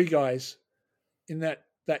know of 3 guys in that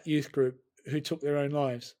youth group who took their own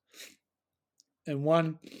lives, and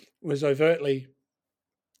one was overtly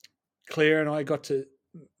clear, and I got to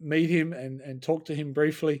meet him and talk to him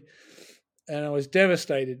briefly, and I was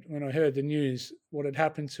devastated when I heard the news, what had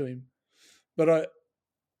happened to him. But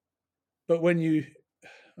when you,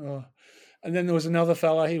 and then there was another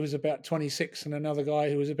fella, he was about 26, and another guy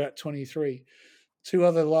who was about 23, 2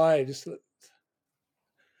 other lives that,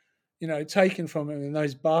 taken from him, and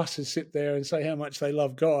those bastards sit there and say how much they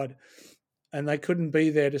love God, and they couldn't be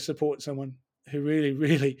there to support someone who really,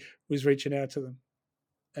 really was reaching out to them.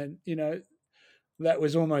 And, that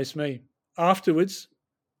was almost me. Afterwards,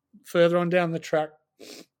 further on down the track,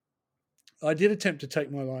 I did attempt to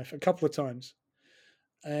take my life a couple of times.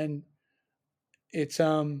 And it's,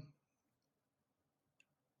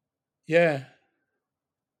 yeah.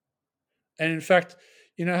 And in fact,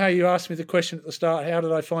 you know how you asked me the question at the start, how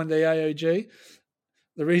did I find the AOG?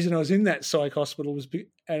 The reason I was in that psych hospital was,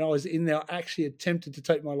 and I was in there, I actually attempted to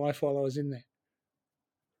take my life while I was in there.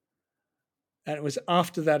 And it was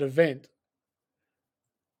after that event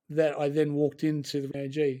that I then walked into the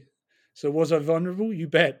AOG. So was I vulnerable? You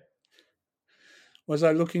bet. Was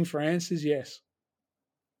I looking for answers? Yes.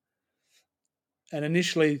 And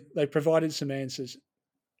initially they provided some answers,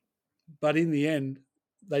 but in the end,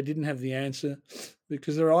 they didn't have the answer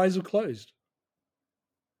because their eyes were closed.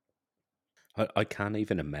 I can't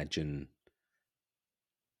even imagine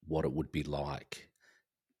what it would be like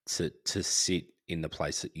to sit in the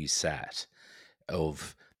place that you sat,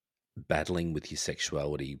 of battling with your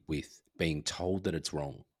sexuality, with being told that it's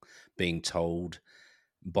wrong, being told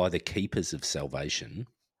by the keepers of salvation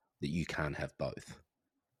that you can't have both,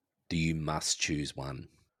 that you must choose one.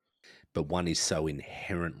 But one is so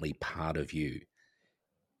inherently part of you,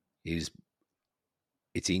 it's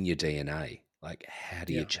in your DNA. Like, how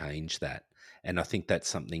do you change that? And I think that's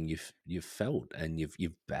something you've felt and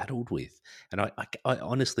you've battled with. And I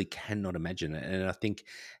honestly cannot imagine it. And I think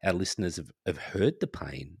our listeners have heard the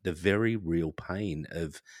pain, the very real pain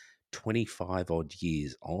of 25 odd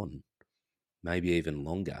years on, maybe even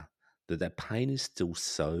longer, that pain is still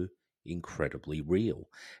so incredibly real.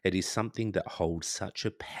 It is something that holds such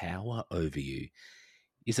a power over you.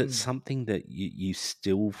 Is it something that you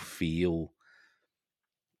still feel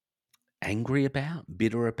angry about,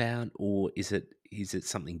 bitter about, or is it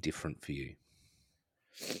something different for you?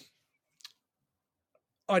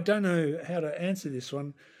 I don't know how to answer this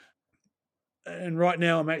one. And right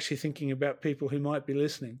now I'm actually thinking about people who might be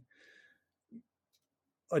listening.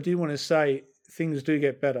 I do want to say things do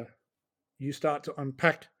get better. You start to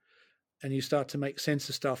unpack and you start to make sense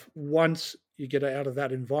of stuff once you get out of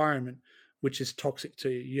that environment, which is toxic to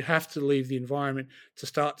you. You have to leave the environment to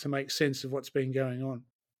start to make sense of what's been going on.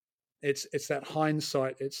 It's that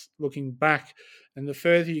hindsight. It's looking back. And the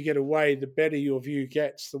further you get away, the better your view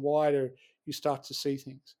gets, the wider you start to see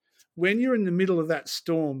things. When you're in the middle of that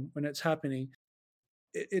storm, when it's happening,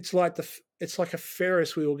 it's like a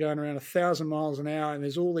Ferris wheel going around 1,000 miles an hour, and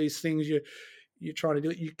there's all these things you're trying to do.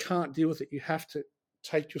 You can't deal with it. You have to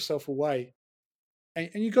take yourself away, and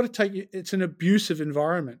you've got to take. It's an abusive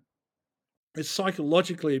environment. It's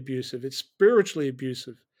psychologically abusive. It's spiritually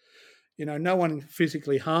abusive. No one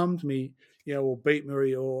physically harmed me, or beat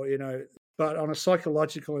me, or but on a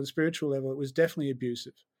psychological and spiritual level, it was definitely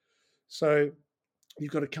abusive. So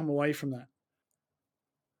you've got to come away from that.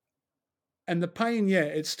 And the pain,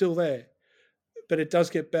 it's still there, but it does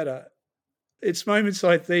get better. It's moments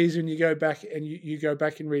like these when you go back and you go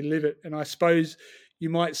back and relive it. And I suppose you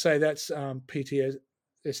might say that's PTSD,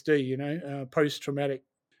 post-traumatic.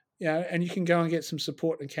 And you can go and get some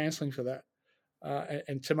support and counselling for that,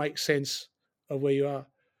 and to make sense of where you are.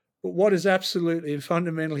 But what is absolutely and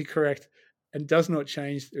fundamentally correct and does not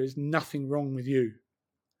change, there is nothing wrong with you.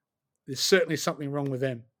 There's certainly something wrong with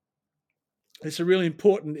them. It's really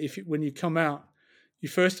important when you come out, you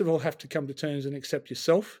first of all have to come to terms and accept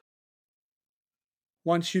yourself.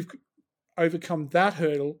 Once you've overcome that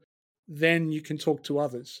hurdle, then you can talk to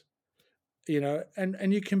others,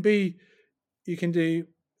 and you can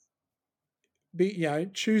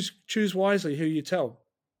choose wisely who you tell,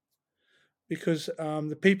 because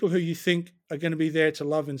the people who you think are going to be there to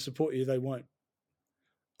love and support you, they won't.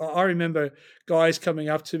 I remember guys coming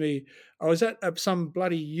up to me. I was at some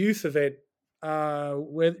bloody youth event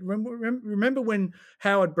where remember when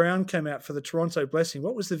Howard Brown came out for the Toronto Blessing?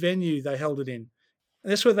 What was the venue they held it in?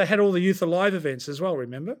 And that's where they had all the Youth Alive events as well,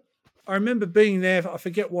 remember? I remember being there, I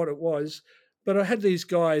forget what it was, but I had these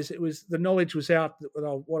guys, the knowledge was out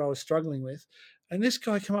what I was struggling with. And this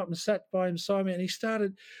guy came up and sat beside me, and he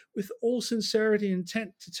started with all sincerity and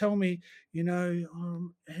intent to tell me,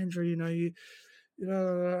 Andrew,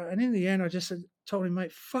 and in the end I just told him,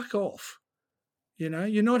 mate, fuck off.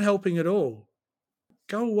 You're not helping at all.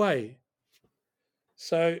 Go away.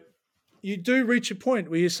 So you do reach a point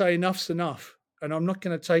where you say enough's enough. And I'm not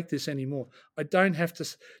going to take this anymore. I don't have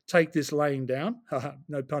to take this laying down.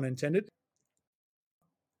 No pun intended.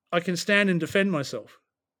 I can stand and defend myself.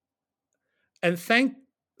 And thank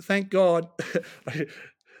God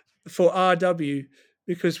for RW,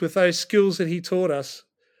 because with those skills that he taught us,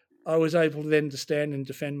 I was able then to stand and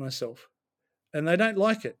defend myself. And they don't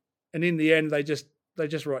like it. And in the end, they just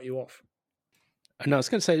write you off. And I was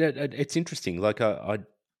going to say that it's interesting. Like I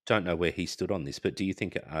don't know where he stood on this, but do you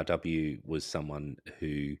think RW was someone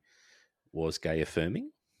who was gay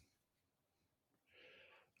affirming?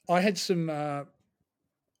 I had some,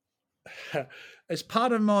 as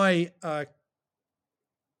part of my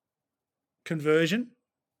conversion,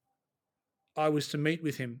 I was to meet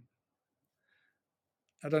with him.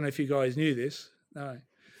 I don't know if you guys knew this. No,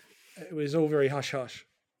 it was all very hush-hush.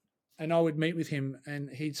 And I would meet with him, and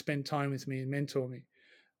he'd spend time with me and mentor me.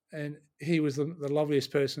 And he was the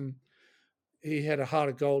loveliest person. He had a heart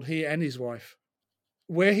of gold, he and his wife.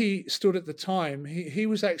 Where he stood at the time, he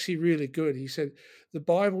was actually really good. He said, the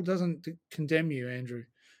Bible doesn't condemn you, Andrew.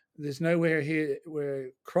 There's nowhere here where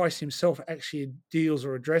Christ himself actually deals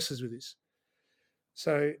or addresses with this.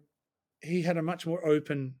 So he had a much more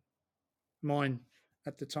open mind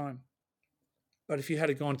at the time. But if you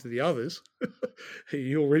had gone to the others,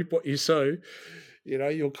 you'll reap what you sow.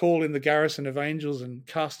 You'll call in the garrison of angels and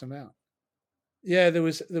cast them out. Yeah, there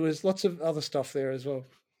was lots of other stuff there as well.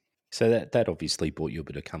 So that obviously brought you a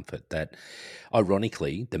bit of comfort. That,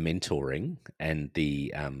 ironically, the mentoring and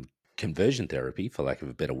the conversion therapy, for lack of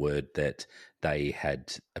a better word, that they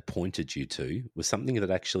had appointed you to was something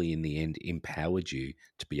that actually in the end empowered you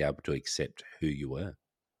to be able to accept who you were.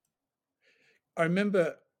 I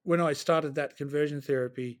remember when I started that conversion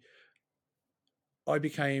therapy, I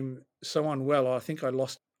became so unwell. I think I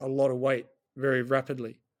lost a lot of weight very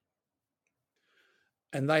rapidly.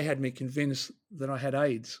 And they had me convinced that I had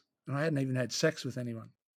AIDS, and I hadn't even had sex with anyone.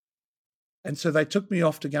 And so they took me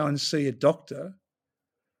off to go and see a doctor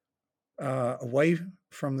away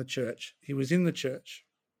from the church. He was in the church.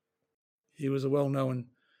 He was a well-known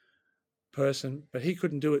person, but he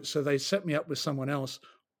couldn't do it. So they set me up with someone else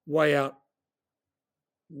way out,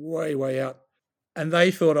 way out. And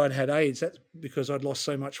they thought I'd had AIDS. That's because I'd lost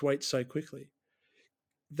so much weight so quickly.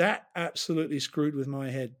 That absolutely screwed with my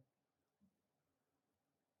head.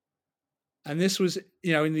 And this was,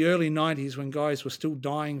 in the early 90s when guys were still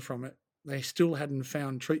dying from it. They still hadn't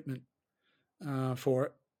found treatment for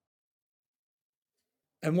it.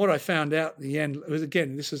 And what I found out in the end was,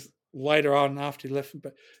 again, this is later on after he left,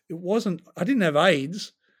 but I didn't have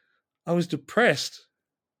AIDS. I was depressed.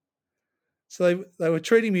 So they were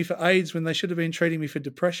treating me for AIDS when they should have been treating me for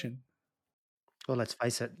depression. Well, let's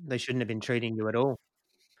face it, they shouldn't have been treating you at all.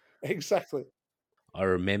 Exactly. I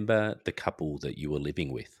remember the couple that you were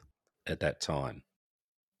living with at that time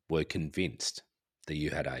were convinced that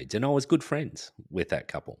you had AIDS. And I was good friends with that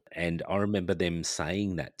couple. And I remember them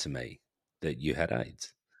saying that to me, that you had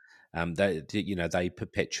AIDS. They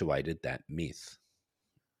perpetuated that myth.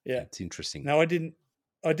 Yeah, It's interesting. No, I didn't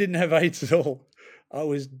have AIDS at all. I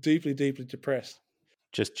was deeply, deeply depressed.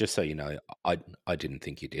 Just so you know, I didn't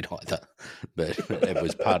think you did either, but it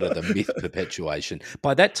was part of the myth perpetuation.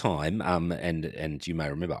 By that time, and you may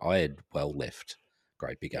remember, I had well left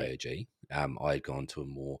Great Big AOG. I had gone to a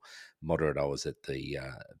more moderate. I was at the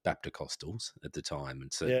Baptist at the time,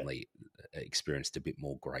 and certainly experienced a bit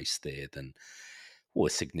more grace there or a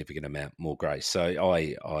significant amount more grace. So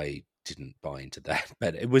I didn't buy into that,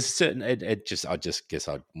 but it was certain. I just guess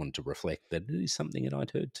I wanted to reflect that it is something that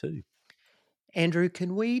I'd heard too. Andrew,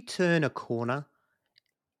 can we turn a corner?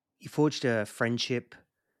 You forged a friendship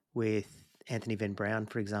with Anthony Van Brown,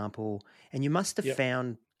 for example, and you must have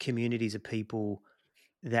found communities of people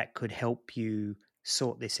that could help you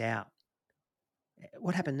sort this out.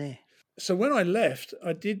 What happened there? So when I left,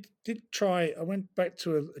 I did try. I went back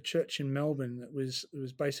to a church in Melbourne that was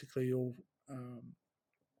basically all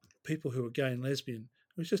people who were gay and lesbian.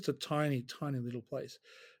 It was just a tiny, tiny little place,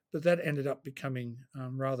 but that ended up becoming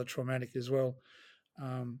rather traumatic as well.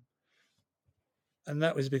 And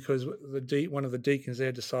that was because one of the deacons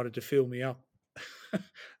there decided to fill me up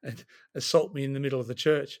and assault me in the middle of the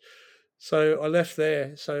church. So I left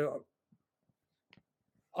there. So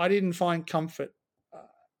I didn't find comfort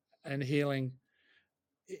and healing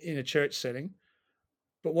in a church setting.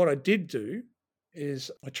 But what I did do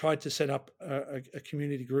is I tried to set up a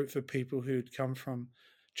community group for people who'd come from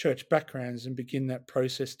church backgrounds and begin that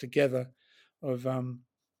process together of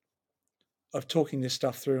talking this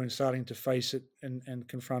stuff through and starting to face it and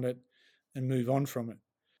confront it and move on from it.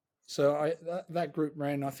 So that group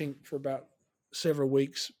ran, I think, for about several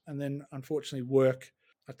weeks, and then unfortunately work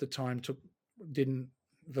at the time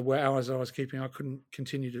the hours I was keeping, I couldn't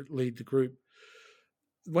continue to lead the group.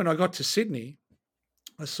 When I got to Sydney,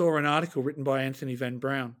 I saw an article written by Anthony Van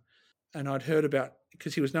Brown, and I'd heard about,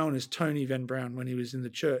 because he was known as Tony Van Brown when he was in the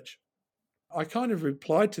church. I kind of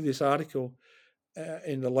replied to this article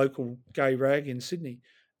in the local gay rag in Sydney,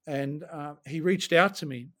 and he reached out to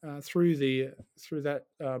me through that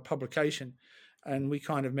publication, and we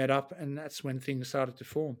kind of met up, and that's when things started to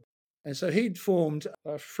form. And so he'd formed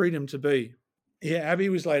Freedom to Be. Yeah, Abby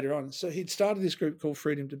was later on. So he'd started this group called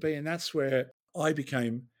Freedom to Be, and that's where I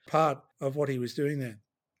became part of what he was doing there.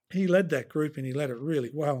 He led that group, and he led it really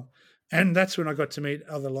well. And that's when I got to meet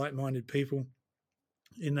other like-minded people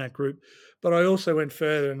in that group. But I also went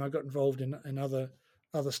further, and I got involved in other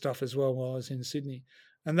stuff as well while I was in Sydney.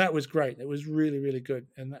 And that was great. It was really, really good.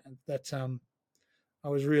 And that I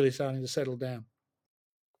was really starting to settle down.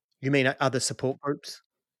 You mean other support groups?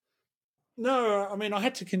 No, I mean, I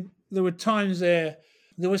had to, there were times there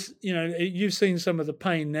was, you've seen some of the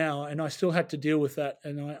pain now, and I still had to deal with that.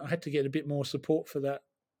 And I had to get a bit more support for that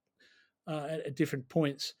at different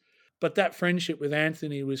points. But that friendship with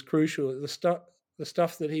Anthony was crucial. The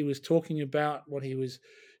stuff that he was talking about, what he was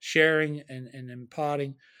sharing and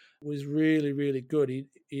imparting was really, really good.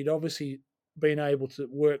 He'd obviously been able to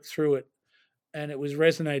work through it, and it was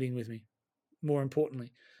resonating with me, more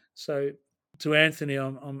importantly. So to Anthony,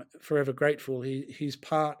 I'm forever grateful. His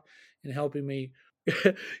part in helping me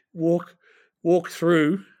walk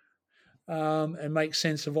through and make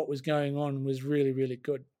sense of what was going on was really, really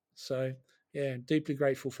good. So, yeah, deeply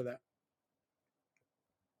grateful for that.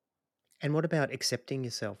 And what about accepting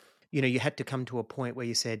yourself? You had to come to a point where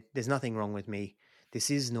you said, there's nothing wrong with me.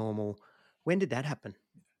 This is normal. When did that happen?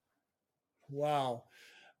 Wow.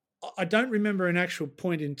 I don't remember an actual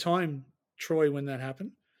point in time, Troy, when that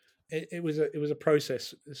happened. It was a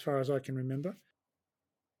process as far as I can remember.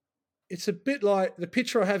 It's a bit like the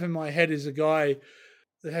picture I have in my head is a guy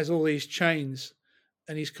that has all these chains,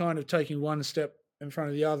 and he's kind of taking one step in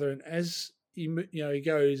front of the other. And as he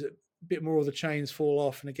goes, a bit more of the chains fall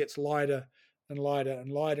off, and it gets lighter and lighter and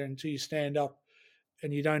lighter until you stand up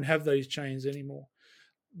and you don't have those chains anymore.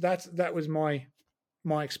 That was my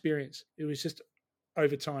experience. It was just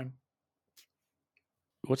over time.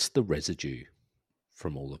 What's the residue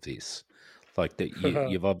from all of this? Like that,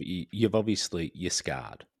 you've obviously, you're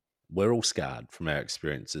scarred. We're all scarred from our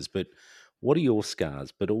experiences, but what are your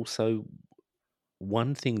scars? But also,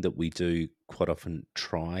 one thing that we do quite often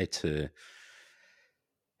try to,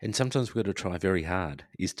 and sometimes we've got to try very hard,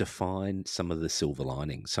 is to find some of the silver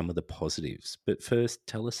linings, some of the positives. But first,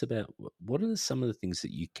 tell us about what are some of the things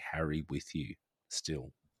that you carry with you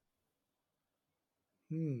still?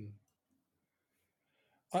 The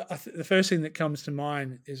first thing that comes to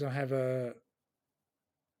mind is I have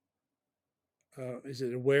is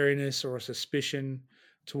it a wariness or a suspicion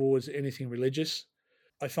towards anything religious.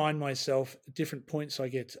 I find myself at different points I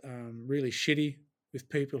get really shitty with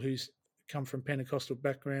people who come from Pentecostal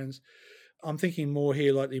backgrounds. I'm thinking more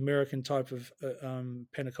here like the American type of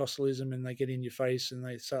Pentecostalism, and they get in your face and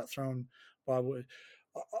they start throwing Bible.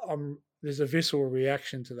 There's a visceral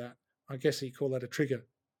reaction to that. I guess you call that a trigger.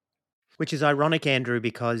 Which is ironic, Andrew,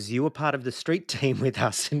 because you were part of the street team with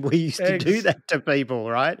us, and we used to do that to people,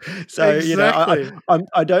 right? So, exactly.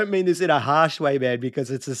 I don't mean this in a harsh way, man,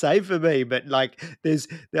 because it's the same for me. But like,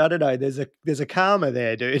 I don't know, there's a karma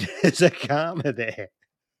there, dude. There's a karma there.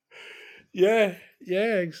 Yeah,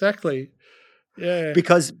 exactly. Yeah.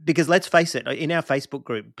 Because let's face it, in our Facebook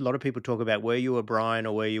group, a lot of people talk about were you a Brian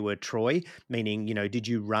or were you a Troy, meaning, did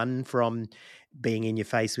you run from being in your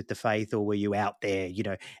face with the faith or were you out there,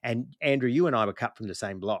 and Andrew, you and I were cut from the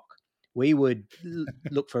same block. We would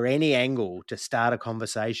look for any angle to start a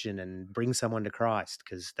conversation and bring someone to Christ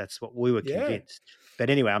because that's what we were convinced. But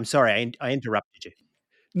anyway, I'm sorry, I interrupted you.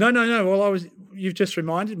 No. Well, you've just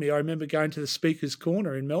reminded me. I remember going to the Speaker's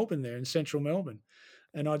Corner in Melbourne there in central Melbourne.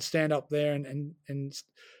 And I'd stand up there and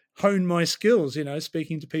hone my skills,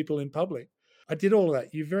 speaking to people in public. I did all of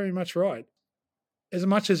that. You're very much right. As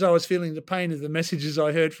much as I was feeling the pain of the messages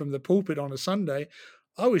I heard from the pulpit on a Sunday,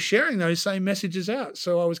 I was sharing those same messages out.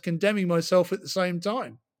 So I was condemning myself at the same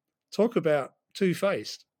time. Talk about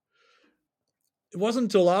two-faced. It wasn't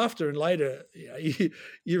until after and later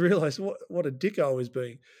you realise what a dick I was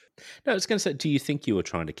being. No, I was going to say, do you think you were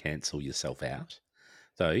trying to cancel yourself out?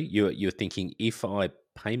 So you're thinking, if I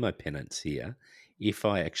pay my penance here, if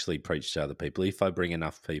I actually preach to other people, if I bring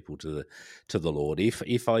enough people to the Lord,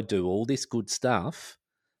 if I do all this good stuff,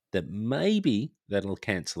 that maybe that'll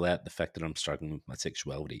cancel out the fact that I'm struggling with my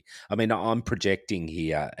sexuality. I mean, I'm projecting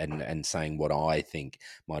here and saying what I think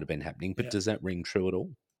might have been happening, but does that ring true at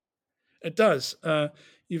all? It does.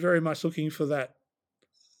 You're very much looking for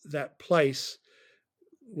that place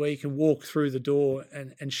where you can walk through the door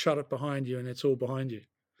and shut it behind you and it's all behind you.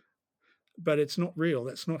 But it's not real.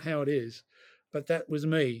 That's not how it is. But that was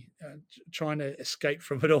me trying to escape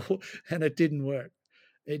from it all, and it didn't work.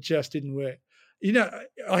 It just didn't work.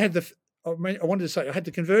 I had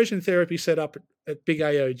the conversion therapy set up at Big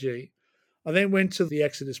AOG. I then went to the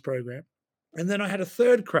Exodus program, and then I had a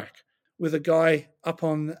third crack with a guy up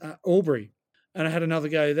on Albury, and I had another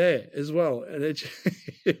go there as well. And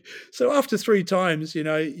so after 3 times,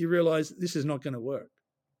 you realise this is not going to work.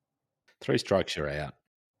 3 strikes, you're out.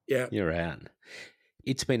 Yeah. You're out.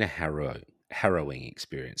 It's been a harrowing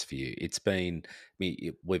experience for you. It's been,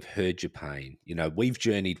 we've heard your pain. We've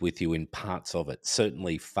journeyed with you in parts of it,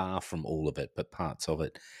 certainly far from all of it, but parts of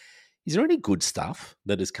it. Is there any good stuff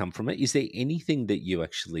that has come from it? Is there anything that you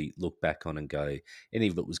actually look back on and go, any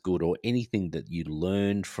of it was good, or anything that you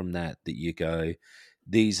learned from that you go,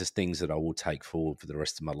 these are things that I will take forward for the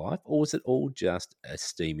rest of my life? Or was it all just a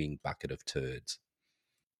steaming bucket of turds?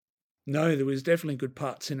 No, there was definitely good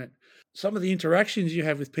parts in it. Some of the interactions you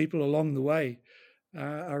have with people along the way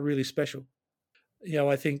are really special.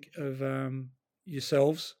 I think of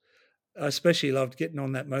yourselves. I especially loved getting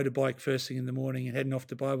on that motorbike first thing in the morning and heading off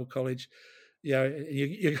to Bible college. You're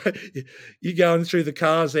going through the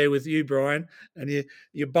cars there with you, Brian, and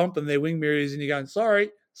you're bumping their wing mirrors and you're going, sorry.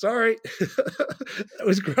 That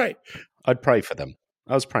was great. I'd pray for them.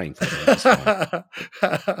 I was praying for them.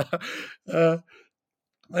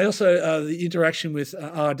 I also, the interaction with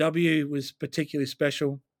RW was particularly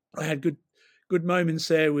special. I had good moments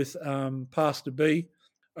there with Pastor B.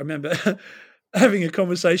 I remember having a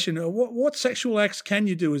conversation, what sexual acts can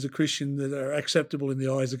you do as a Christian that are acceptable in the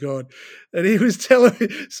eyes of God? And he was telling me,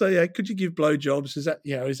 could you give blowjobs? Is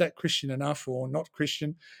that Christian enough or not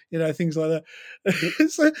Christian? Things like that.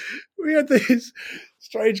 So we had these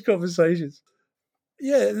strange conversations.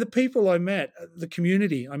 Yeah, the people I met, the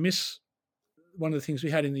community, I miss. One of the things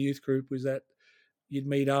we had in the youth group was that you'd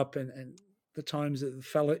meet up and the times that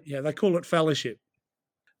they call it fellowship.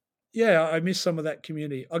 Yeah, I miss some of that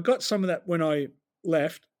community. I got some of that when I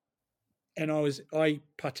left, and I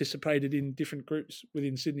participated in different groups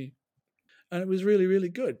within Sydney, and it was really, really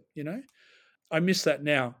good. I miss that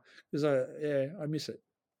now because I miss it.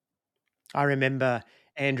 I remember,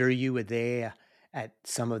 Andrew, you were there at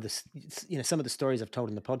some of the stories I've told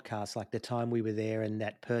in the podcast, like the time we were there and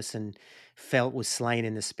that person was slain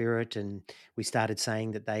in the spirit, and we started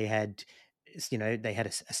saying that they had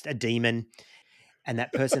a demon, and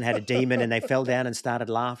that person had a demon, and they fell down and started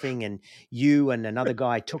laughing, and you and another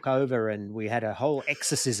guy took over, and we had a whole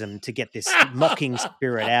exorcism to get this mocking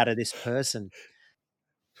spirit out of this person.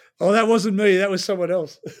 Oh, that wasn't me. That was someone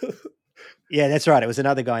else. Yeah, that's right. It was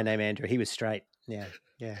another guy named Andrew. He was straight. Yeah.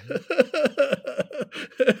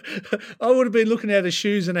 I would have been looking at his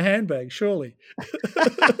shoes and a handbag, surely.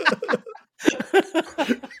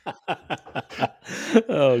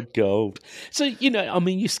 Oh, gold. So, I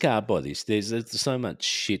mean, you're scarred by this. There's so much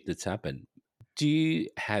shit that's happened. Do you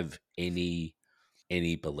have any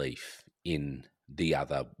belief in the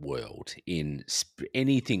other world, in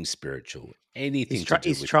anything spiritual, anything to do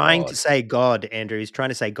He's with trying to God? say God, Andrew. He's trying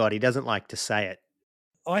to say God. He doesn't like to say it.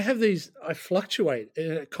 I fluctuate.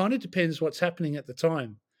 It kind of depends what's happening at the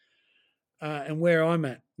time and where I'm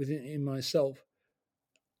at in myself.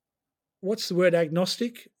 What's the word?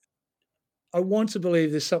 Agnostic? I want to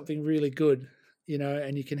believe there's something really good,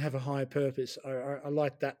 and you can have a higher purpose. I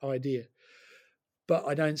like that idea, but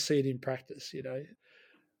I don't see it in practice.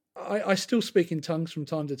 I still speak in tongues from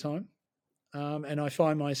time to time, and I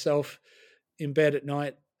find myself in bed at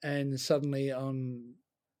night, and suddenly I'm,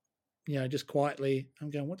 just quietly, I'm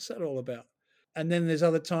going, "What's that all about?" And then there's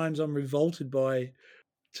other times I'm revolted by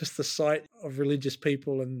just the sight of religious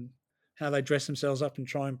people and how they dress themselves up and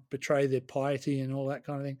try and portray their piety and all that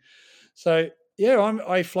kind of thing. So yeah,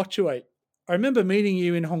 I fluctuate. I remember meeting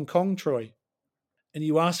you in Hong Kong, Troy, and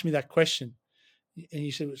you asked me that question, and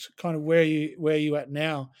you said, "It's kind of where are you at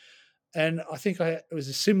now?" And I think it was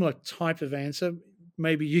a similar type of answer.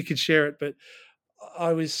 Maybe you could share it, but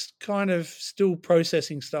I was kind of still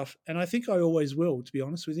processing stuff, and I think I always will. To be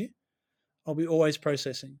honest with you, I'll be always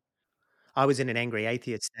processing. I was in an angry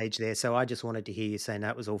atheist stage there, so I just wanted to hear you saying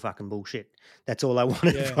that was all fucking bullshit. That's all I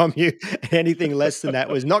wanted from you. Anything less than that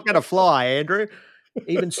was not going to fly, Andrew.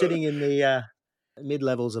 Even sitting in the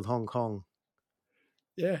mid-levels of Hong Kong.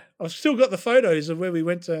 Yeah, I've still got the photos of where we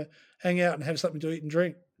went to hang out and have something to eat and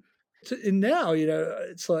drink. And now,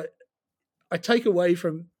 it's like I take away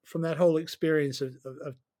from that whole experience of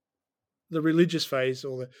the religious phase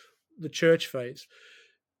or the church phase.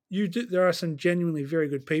 There are some genuinely very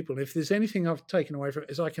good people. If there's anything I've taken away from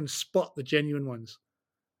it, is I can spot the genuine ones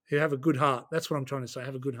who have a good heart. That's what I'm trying to say.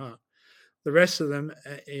 Have a good heart. The rest of them,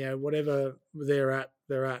 whatever they're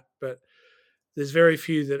at. But there's very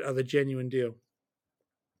few that are the genuine deal.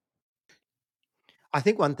 I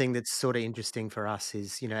think one thing that's sort of interesting for us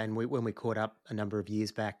is, and when we caught up a number of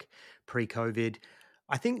years back pre-COVID,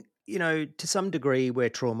 I think, to some degree we're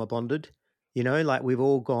trauma bonded, like we've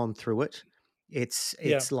all gone through it.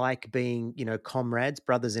 It's like being, comrades,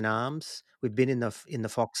 brothers in arms. We've been in the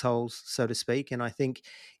foxholes, so to speak. And I think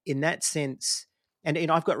in that sense, and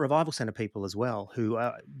I've got Revival Centre people as well who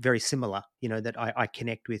are very similar, that I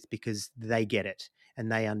connect with because they get it and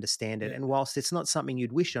they understand it. And whilst it's not something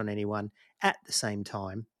you'd wish on anyone, at the same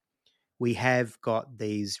time, we have got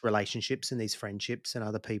these relationships and these friendships and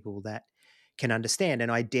other people that can understand. And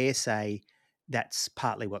I dare say that's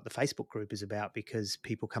partly what the Facebook group is about, because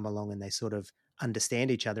people come along and they sort of understand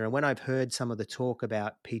each other. And when I've heard some of the talk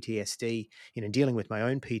about PTSD, dealing with my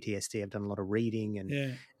own PTSD, I've done a lot of reading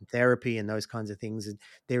and therapy and those kinds of things. And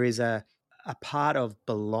there is a part of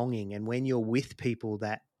belonging. And when you're with people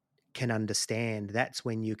that can understand, that's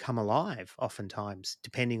when you come alive oftentimes,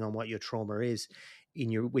 depending on what your trauma is.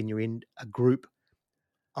 When you're in a group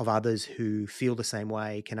of others who feel the same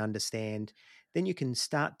way, can understand, then you can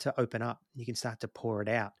start to open up, you can start to pour it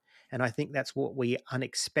out. And I think that's what we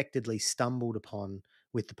unexpectedly stumbled upon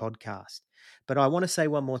with the podcast. But I want to say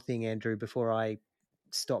one more thing, Andrew, before I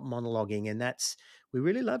stop monologuing, and that's, we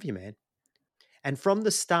really love you, man. And from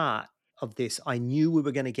the start of this, I knew we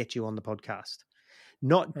were going to get you on the podcast.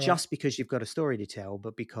 Not just because you've got a story to tell,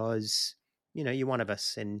 but because, you're one of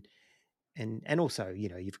us, and also,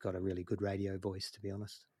 you've got a really good radio voice, to be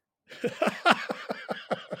honest.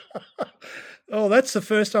 Oh, that's the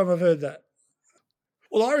first time I've heard that.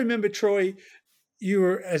 Well, I remember, Troy, you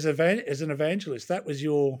were as an evangelist. That was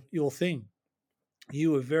your thing.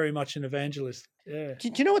 You were very much an evangelist. Yeah. Do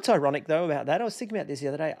you know what's ironic, though, about that? I was thinking about this the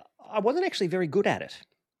other day. I wasn't actually very good at it.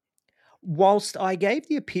 Whilst I gave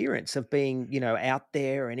the appearance of being, out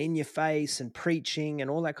there and in your face and preaching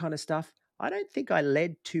and all that kind of stuff, I don't think I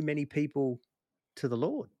led too many people to the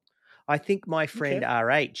Lord. I think my friend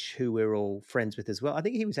RH, who we're all friends with as well, I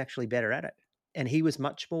think he was actually better at it. And he was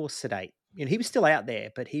much more sedate. He was still out there,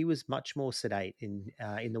 but he was much more sedate in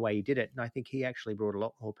the way he did it. And I think he actually brought a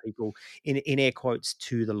lot more people, in air quotes,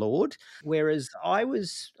 to the Lord. Whereas I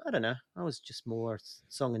was just more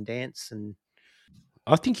song and dance. And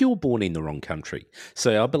I think you were born in the wrong country.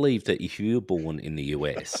 So I believe that if you were born in the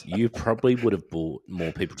US, you probably would have brought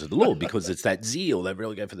more people to the Lord, because it's that zeal. They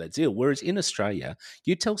really go for that zeal. Whereas in Australia,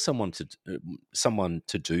 you tell someone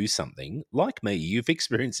to do something, like me, you've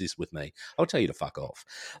experienced this with me, I'll tell you to fuck off.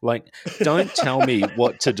 Like, don't tell me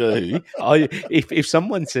what to do. If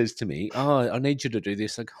someone says to me, "Oh, I need you to do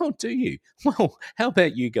this," like, "Oh, do you? Well, how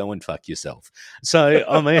about you go and fuck yourself?" So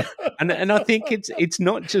I mean, and I think it's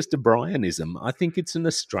not just a Brianism. I think it's it's an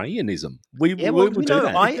Australianism. We Yeah, will well, do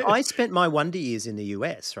that. I spent my wonder years in the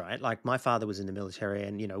US, right? Like my father was in the military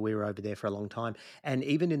and, we were over there for a long time. And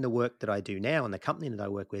even in the work that I do now and the company that I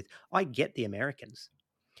work with, I get the Americans.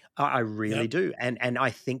 I really Yep. do. And I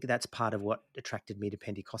think that's part of what attracted me to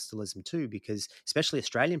Pentecostalism too, because especially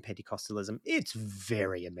Australian Pentecostalism, it's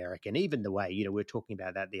very American. Even the way, we were talking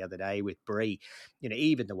about that the other day with Brie,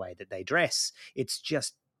 even the way that they dress, it's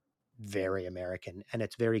just very American and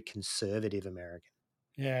it's very conservative American.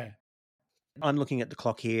 Yeah. I'm looking at the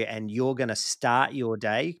clock here and you're going to start your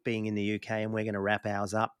day being in the UK and we're going to wrap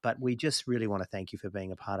ours up. But we just really want to thank you for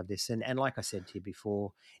being a part of this. And like I said to you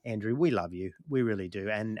before, Andrew, we love you. We really do.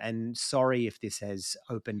 And sorry if this has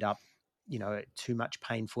opened up, too much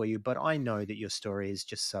pain for you. But I know that your story is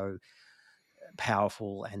just so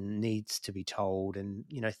powerful and needs to be told. And,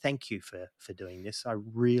 thank you for doing this. I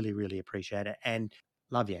really, really appreciate it. And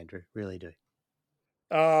love you, Andrew. Really do.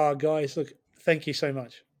 Oh, guys, look, thank you so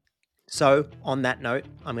much. So on that note,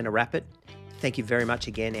 I'm going to wrap it. Thank you very much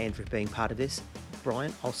again, Andrew, for being part of this.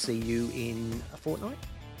 Brian, I'll see you in a fortnight.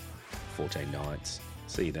 14 nights.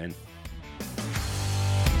 See you then.